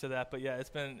I'm used to that. But, yeah,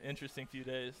 it's been an interesting few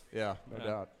days. Yeah, no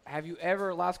doubt. Have you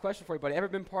ever, last question for you, buddy, ever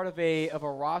been part of a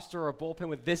roster or a bullpen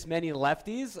with this many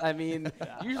lefties? I mean,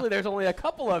 usually there's only a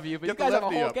couple of you, but you guys have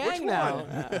a whole gang now.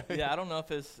 Yeah, I don't know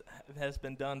if it has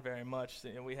been done very much.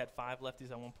 We had 5 lefties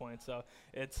at one point. So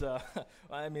it's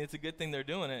I mean, it's a good thing they're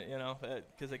doing it,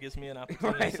 because it gives me an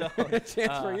opportunity. Right. So, a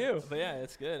chance for you. But, yeah,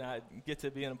 it's good. I get to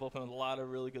be in a bullpen with a lot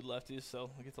of really good lefties, so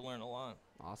I get to learn a lot.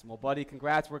 Awesome. Well, buddy,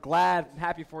 congrats. We're glad and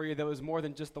happy for you. There was more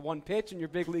than just the one pitch in your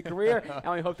big league career,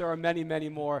 and we hope there are many, many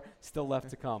more still left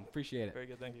to come. Appreciate it. Very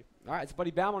good. Thank you. All right, it's Buddy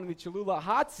Baumann on the Cholula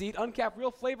Hot Seat. Uncapped real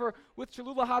flavor with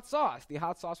Cholula Hot Sauce, the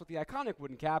hot sauce with the iconic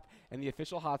wooden cap and the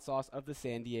official hot sauce of the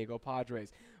San Diego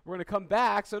Padres. We're going to come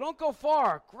back, so don't go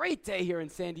far. Great day here in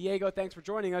San Diego. Thanks for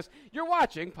joining us. You're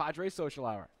watching Padres Social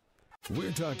Hour.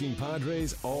 We're talking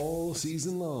Padres all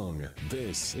season long.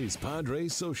 This is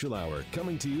Padres Social Hour,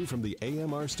 coming to you from the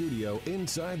AMR studio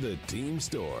inside the team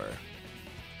store.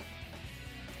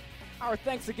 Our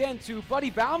thanks again to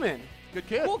Buddy Baumann. Good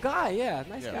kid. Cool guy, yeah,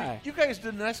 nice guy. You guys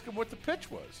didn't ask him what the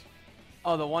pitch was.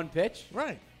 Oh, the one pitch?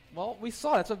 Right. Well, we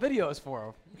saw it. That's what video is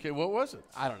for. Okay, what was it?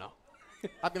 I don't know.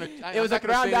 It was a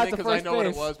ground out to because I first know what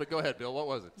it base. was, but go ahead, Bill. What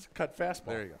was it? It's a cut fastball.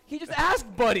 There you go. He just asked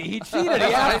Buddy. He cheated.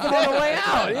 He asked him on the way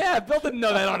out. Yeah, Bill didn't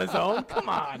know that on his own. Come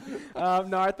on.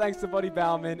 No, our thanks to Buddy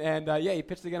Baumann. And, he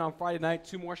pitched again on Friday night,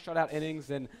 2 more shutout innings.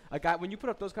 And a guy, when you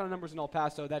put up those kind of numbers in El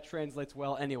Paso, that translates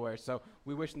well anywhere. So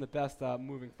we wish him the best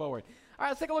moving forward. All right,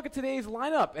 let's take a look at today's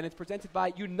lineup, and it's presented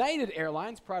by United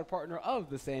Airlines, proud partner of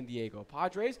the San Diego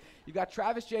Padres. You've got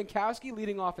Travis Jankowski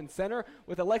leading off in center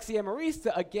with Alexi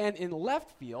Amarista again in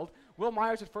left field. Will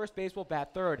Myers at first base will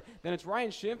bat third. Then it's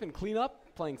Ryan Schimpf in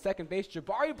cleanup, playing second base.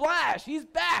 Jabari Blash, he's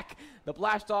back. The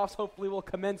Blastoffs hopefully will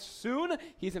commence soon.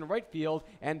 He's in right field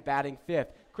and batting fifth.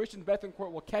 Christian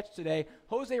Bethancourt will catch today.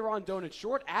 Jose Rondon at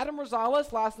short. Adam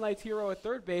Rosales, last night's hero at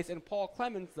third base, and Paul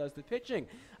Clemens does the pitching.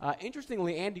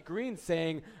 Interestingly, Andy Green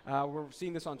saying, we're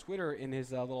seeing this on Twitter in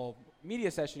his little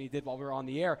media session he did while we were on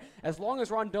the air, as long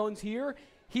as Rondon's here,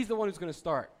 he's the one who's going to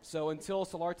start. So until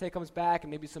Solarte comes back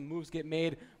and maybe some moves get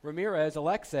made, Ramirez,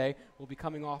 Alexei, will be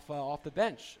coming off the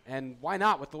bench. And why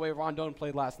not with the way Rondon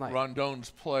played last night? Rondon's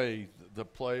play, the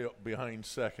play behind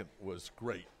second was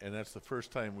great, and that's the first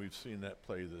time we've seen that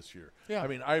play this year. Yeah. I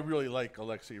mean, I really like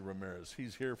Alexei Ramirez.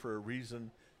 He's here for a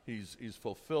reason. He's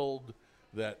fulfilled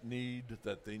that need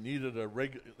that they needed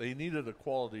a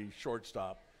quality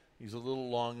shortstop. He's a little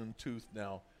long in tooth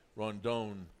now.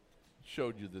 Rondon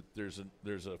showed you that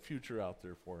there's a future out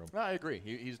there for him. I agree.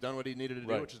 He's done what he needed to do,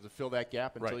 Right. which is to fill that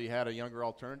gap until Right. you had a younger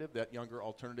alternative. That younger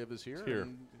alternative is here, here.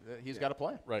 and he's got to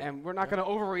play. Right. And we're not going to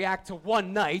overreact to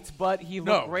one night, but he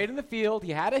No. looked great in the field. He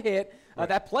had a hit. Right.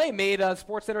 That play made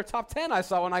SportsCenter top 10 I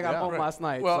saw when I got Yeah. home Right. last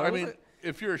night. Well, So I it was mean,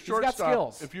 if you're a he's got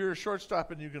skills.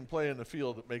 shortstop, and you can play in the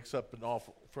field, it makes up an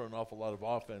awful lot of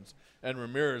offense. And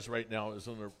Ramirez right now is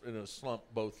in a slump,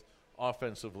 both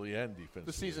offensively and defensively.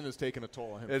 The season has taken a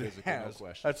toll on him It physically, no has.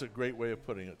 question. That's a great way of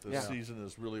putting it. The Yeah. season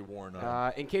is really worn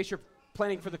out. In case you're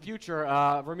planning for the future,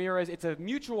 Ramirez, it's a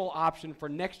mutual option for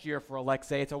next year for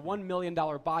Alexei. It's a $1 million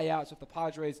buyout, so if the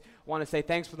Padres want to say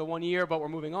thanks for the 1 year, but we're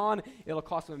moving on, it'll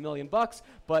cost them $1 million.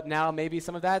 But now maybe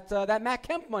some of that Matt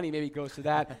Kemp money maybe goes to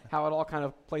that, how it all kind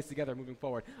of plays together moving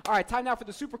forward. All right, time now for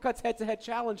the Supercuts head-to-head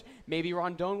challenge. Maybe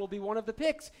Rondon will be one of the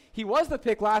picks. He was the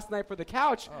pick last night for the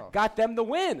Couch, got them the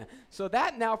win. So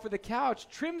that now for the Couch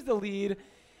trims the lead.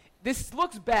 This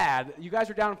looks bad. You guys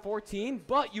are down 14,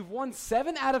 but you've won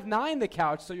 7 out of 9 the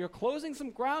Couch, so you're closing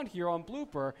some ground here on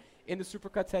Blooper in the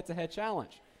Supercuts head-to-head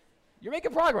challenge. You're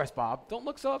making progress, Bob. Don't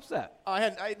look so upset.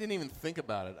 I didn't even think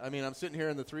about it. I mean, I'm sitting here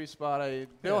in the 3 spot.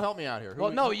 Bill, help me out here.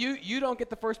 Well, no, you don't get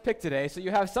the first pick today, so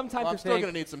you have some time Well, to I'm still think.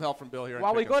 going to need some help from Bill here. in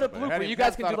While we picking go to somebody. I Blooper, hadn't you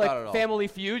guys even can do thought about it at all. Family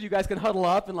Feud. You guys can huddle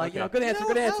up and Okay. good answer,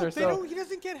 good answer. So He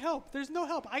doesn't get help. There's no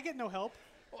help. I get no help.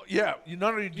 Yeah, you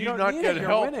not only do You you don't not need get it, you're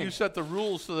help, winning. you set the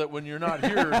rules so that when you're not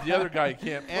here, the other guy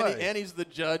can't play. And he's the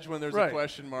judge when there's Right. a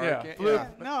question mark. Yeah.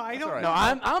 No, I don't. all right.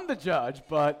 no, I'm the judge,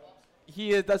 but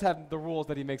he does have the rules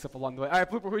that he makes up along the way. All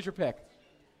right, Blooper, who's your pick?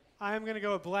 I'm gonna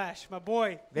go with Blash, my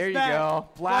boy. There He's you back. go.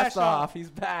 Blast Flash off. He's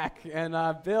back. And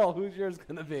Bill, who's yours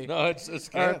going to be? No, it's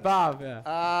All right, Bob. Yeah.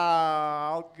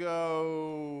 I'll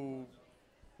go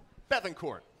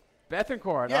Bethancourt.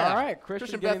 Bethancourt. Yeah. All right.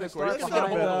 Christian getting the Bethancourt. start He's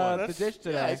behind gonna the dish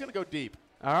today. Yeah, he's going to go deep.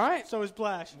 All right. So is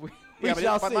Blash. We Yeah,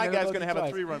 shall but see. my Never guy's goes going to have a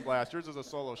twice. 3-run blast. Yours is a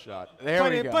solo shot. There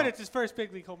we go. But it's his first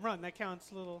big league home run. That counts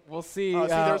a little. We'll see. See,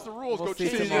 there's the rules. We'll Go see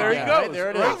change tomorrow. there he Yeah, goes. There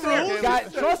it Right is. there. Okay.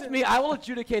 Guys, trust me, I will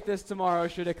adjudicate this tomorrow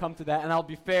should it come to that, and I'll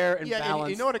be fair and Yeah, balanced.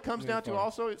 and you know what it comes down to forward.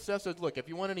 also? It says, look, if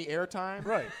you want any airtime,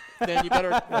 Right. then you better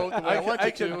vote the way I want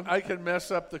you to. I can mess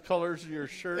up the colors of your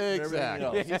shirt and everything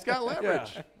Exactly. else. He's got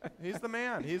leverage. He's the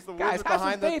man. He's the Guys, wizard have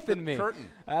some behind faith the in me. curtain.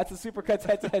 That's the Supercuts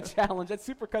head-to-head challenge. That's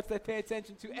Supercuts that pay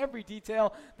attention to every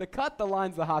detail, the cut, the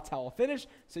lines, the hot towel finish,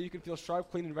 so you can feel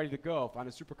sharp, clean, and ready to go. Find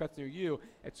a Supercuts near you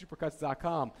at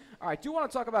supercuts.com. All right, do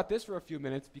want to talk about this for a few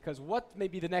minutes because what may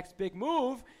be the next big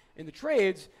move in the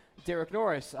trades? Derek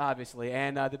Norris, obviously.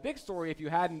 And the big story, if you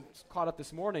hadn't caught up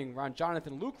this morning, around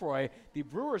Jonathan Lucroy, the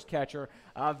Brewers catcher,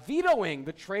 vetoing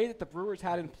the trade that the Brewers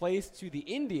had in place to the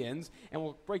Indians. And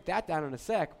we'll break that down in a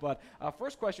sec. But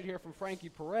first question here from Frankie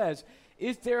Perez.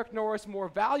 Is Derek Norris more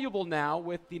valuable now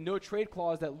with the no-trade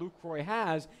clause that Lucroy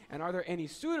has? And are there any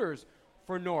suitors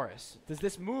for Norris? Does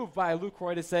this move by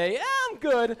Lucroy to say, I'm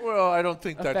good? Well, I don't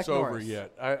think Affect that's over Norris?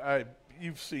 yet.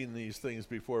 You've seen these things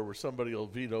before where somebody will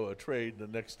veto a trade, and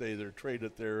the next day they're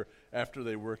traded there after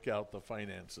they work out the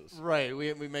finances. Right.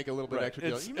 We make a little bit Right. extra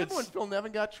deal. It's- You remember when it's- Phil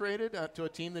Nevin got traded to a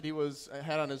team that he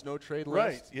had on his no-trade list?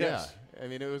 Right, yes. Yeah. I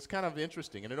mean, it was kind of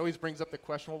interesting. And it always brings up the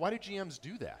question, well, why do GMs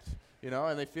do that? You know,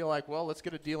 and they feel like, well, let's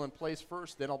get a deal in place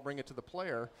first, then I'll bring it to the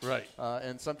player. Right.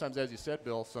 And sometimes, as you said,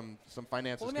 Bill, some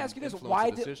finances Well, let me can ask you this. influence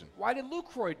the decision. Why did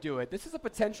Lucroy do it? This is a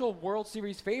potential World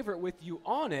Series favorite with you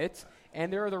on it,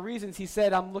 and there are the reasons he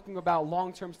said, I'm looking about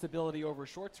long-term stability over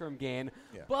short-term gain.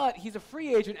 Yeah. But he's a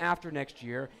free agent after next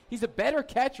year. He's a better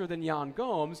catcher than Yan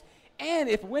Gomes, and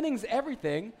if winning's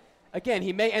everything, again,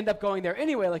 he may end up going there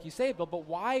anyway, like you say, Bill, but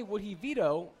why would he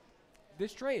veto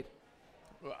this trade?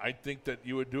 Well, I think that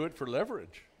you would do it for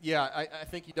leverage. Yeah, I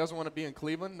think he doesn't want to be in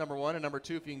Cleveland, number one. And number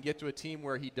two, if you can get to a team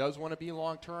where he does want to be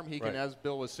long-term, he can, as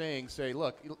Bill was saying, say,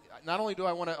 look, not only do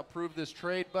I want to approve this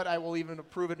trade, but I will even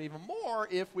approve it even more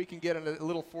if we can get a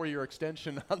little 4-year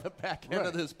extension on the back end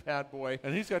of this bad boy.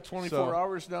 And he's got 24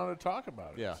 hours now to talk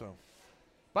about it. Yeah. So.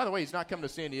 By the way, he's not coming to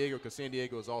San Diego because San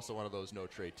Diego is also one of those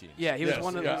no-trade teams. Yeah, he was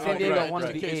one of the San Diego one of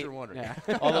the in case 8. you're wondering.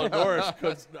 Yeah. Although Norris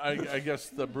could, I guess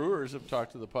the Brewers have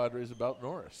talked to the Padres about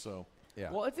Norris. So. Yeah.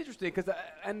 Well, it's interesting because,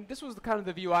 and this was the kind of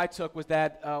the view I took, was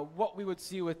that what we would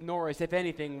see with Norris, if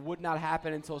anything, would not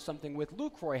happen until something with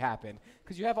Lucroy happened.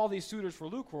 Because you have all these suitors for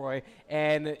Lucroy,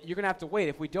 and you're going to have to wait.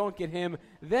 If we don't get him,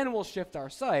 then we'll shift our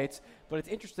sights. But it's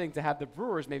interesting to have the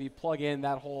Brewers maybe plug in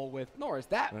that hole with Norris.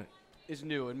 That is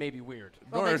new and maybe weird.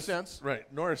 Norris, makes sense. Right.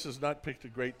 Norris has not picked a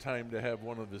great time to have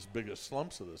one of his biggest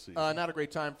slumps of the season. Not a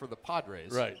great time for the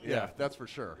Padres. Right. Yeah, that's for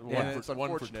sure. One for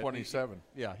unfortunate. 27.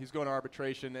 Yeah, he's going to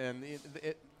arbitration, and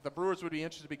the Brewers would be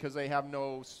interested because they have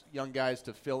no young guys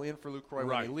to fill in for Lucroy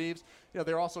when he leaves. You know,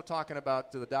 they're also talking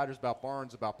about to the Dodgers about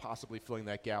Barnes about possibly filling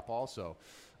that gap also.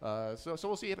 So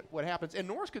we'll see what happens. And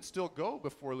Norris could still go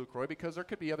before Lucroy because there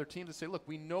could be other teams that say, look,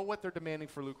 we know what they're demanding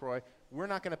for Lucroy. We're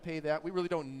not going to pay that. We really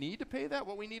don't need to pay that.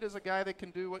 What we need is a guy that can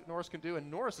do what Norris can do.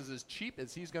 And Norris is as cheap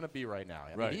as he's going to be right now.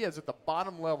 I mean, he is at the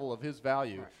bottom level of his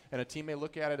value. And a team may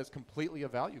look at it as completely a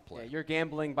value play. Yeah, you're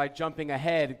gambling by jumping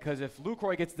ahead because if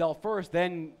Lucroy gets dealt first,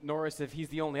 then Norris, if he's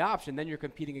the only option, then you're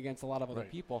competing against a lot of other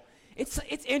people. It's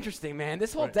interesting, man,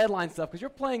 this whole deadline stuff because you're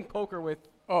playing poker with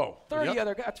 30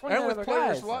 other guys, 20 and other with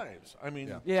guys. players' lives. I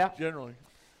mean, generally.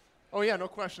 Oh, yeah, no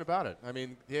question about it. I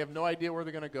mean, they have no idea where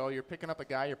they're going to go. You're picking up a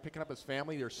guy. You're picking up his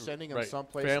family. You're sending him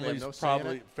someplace.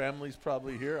 Family's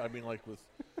probably here. I mean, like with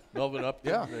Melvin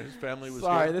Upton, his family was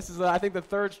Sorry, here. this is, I think, the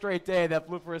third straight day that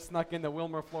Blooper has snuck in the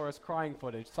Wilmer Flores crying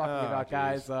footage, talking about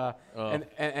guys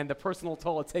and the personal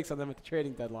toll it takes on them at the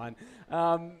trading deadline.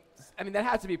 I mean, that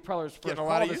has to be Preller's first. Getting a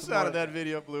lot of use out of that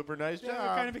video, Blooper. Nice job.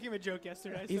 It kind of became a joke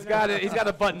yesterday. He's got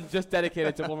a button just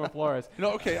dedicated to Wilmer Flores.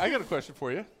 Okay, I got a question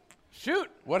for you. Shoot.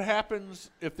 What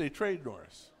happens if they trade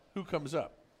Norris? Who comes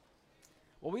up?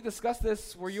 Well, we discussed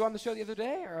this. Were you on the show the other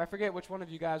day? Or I forget which one of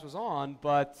you guys was on.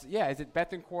 But, yeah, is it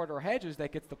Bethancourt or Hedges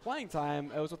that gets the playing time?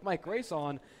 It was with Mike Grace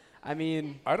on. I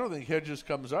mean. I don't think Hedges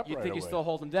comes up you right think away. you still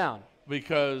hold him down?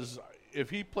 Because if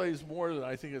he plays more than,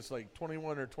 I think it's like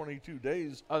 21 or 22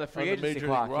 days. Oh, the free on agency the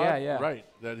clock. Yeah. Right.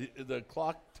 The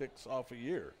clock ticks off a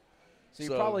year. So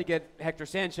you probably get Hector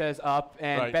Sanchez up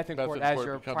and Bethancourt as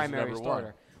your primary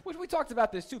starter. Which we talked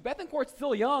about this, too. Bethancourt's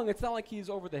still young. It's not like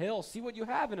he's over the hill. See what you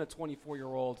have in a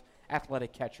 24-year-old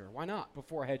athletic catcher. Why not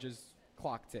before Hedges'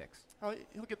 clock ticks? Well,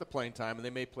 he'll get the playing time, and they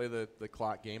may play the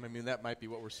clock game. I mean, that might be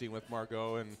what we're seeing with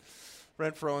Margot and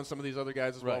Renfroe and some of these other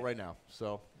guys as well right now.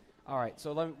 So, all right.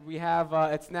 So we have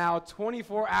it's now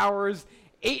 24 hours,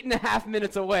 8.5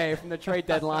 minutes away from the trade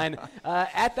dedeadline.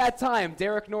 At that time,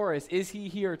 Derek Norris, is he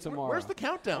here tomorrow? Where's the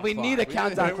countdown We clock? need a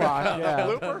countdown clock.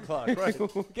 Blooper clock, right.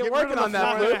 Get working on that.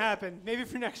 Not going to happen. Maybe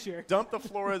for next year. Dump the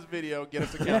Flores video. Get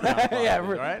us a countdown clock.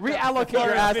 Reallocate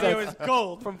your assets video is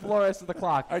gold. from Flores to the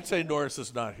clock. I'd say Norris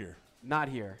is not here. Not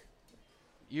here.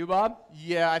 You, Bob?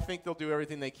 Yeah, I think they'll do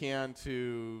everything they can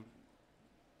to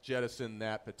jettison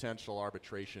that potential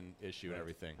arbitration issue and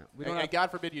everything. And God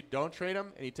forbid you don't trade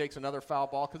him and he takes another foul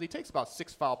ball because he takes about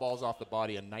 6 foul balls off the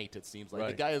body a night, it seems like.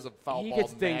 The guy is a foul ball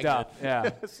gets dinged up.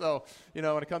 Yeah. So,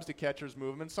 when it comes to catcher's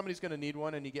movement, somebody's going to need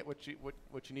one and you get what you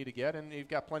need to get, and you've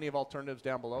got plenty of alternatives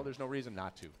down below. There's no reason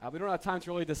not to. We don't have time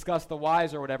to really discuss the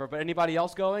whys or whatever, but anybody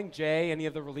else going? Jay, any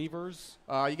of the relievers?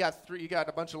 You got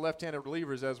a bunch of left-handed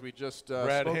relievers as we just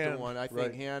spoke to one. I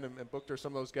think Hand and Buchter,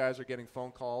 some of those guys are getting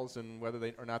phone calls, and whether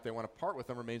they or not they want to part with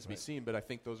them remains to be seen. But I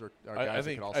think those are guys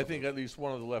that could also. I think at least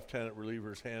one of the left-handed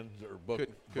relievers, Hand or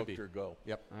Buchter, go.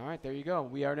 Yep. All right, there you go.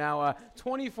 We are now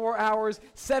 24 hours,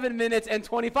 7 minutes, and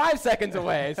 25 seconds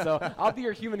away. So I'll be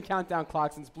your human countdown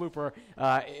clock since Blooper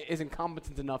isn't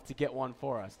competent enough to get one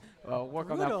for us. Work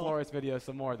on that Flores video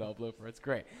some more, though, Blooper. It's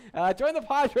great. Join the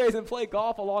Padres and play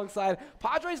golf alongside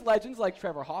Padres legends like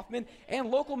Trevor Hoffman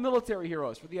and local military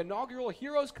heroes for the inaugural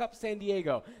Heroes Cup San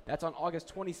Diego. That's on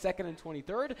August 22nd and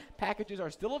 23rd. Packages are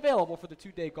still available for the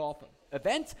 2-day golf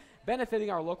event,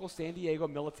 benefiting our local San Diego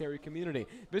military community.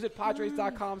 Visit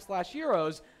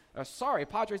Padres.com/heroes.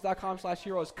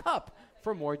 Padres.com/Heroes Cup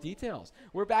for more details.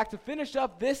 We're back to finish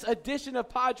up this edition of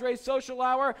Padres Social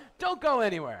Hour. Don't go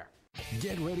anywhere.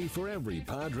 Get ready for every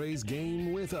Padres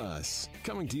game with us.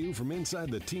 Coming to you from inside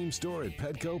the team store at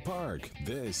Petco Park,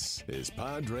 this is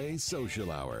Padres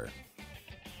Social Hour.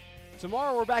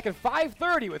 Tomorrow we're back at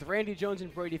 5:30 with Randy Jones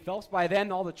and Brady Phelps. By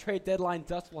then, all the trade deadline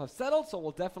dust will have settled, so we'll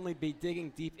definitely be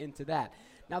digging deep into that.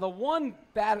 Now,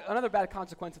 another bad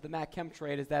consequence of the Matt Kemp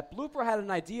trade is that Blooper had an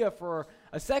idea for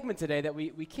a segment today that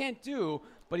we can't do,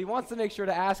 but he wants to make sure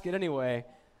to ask it anyway.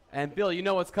 And, Bill, you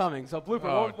know what's coming. So, Blooper,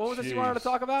 what was this you wanted to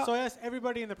talk about? So I asked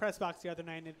everybody in the press box the other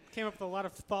night, and it came up with a lot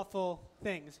of thoughtful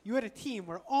things. You had a team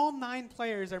where all 9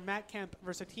 players are Matt Kemp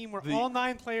versus a team where all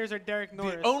 9 players are Derek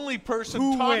Norris. The only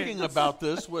person talking about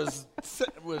this was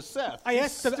Seth. I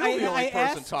asked the only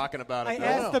person talking about it. I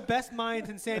asked the best minds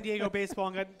in San Diego baseball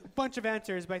and got a bunch of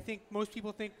answers, but I think most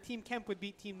people think Team Kemp would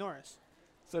beat Team Norris.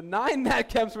 So 9 Matt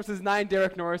Kemps versus 9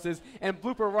 Derek Norrises, and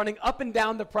Blooper running up and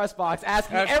down the press box,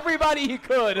 asking everybody he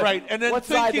could. Right, and then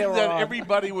thinking that on.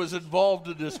 everybody was involved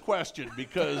in this question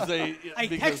because I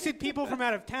texted people from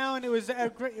out of town. It was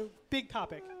a big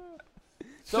topic.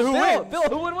 So Bill,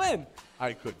 who would win?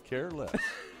 I could care less.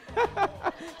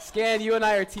 Scan, you and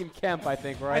I are Team Kemp, I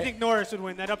think, right? I think Norris would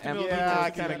win. That up the middle. Yeah, I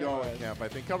kind of go with Kemp. I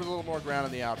think covers a little more ground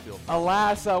in the outfield.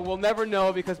 Alas, we'll never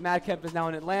know because Matt Kemp is now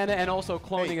in Atlanta, and also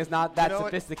cloning is not that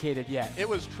sophisticated yet. It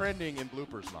was trending in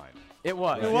Blooper's mind. It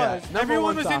was. It was.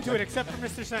 Everyone was topic. into it except for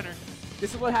Mr. Center.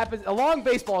 This is what happens a long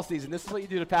baseball season. This is what you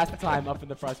do to pass the time up in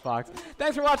the press box.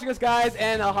 Thanks for watching us, guys,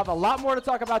 and I'll have a lot more to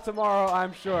talk about tomorrow,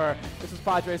 I'm sure. This is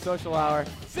Padres Social Hour.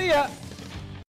 See ya!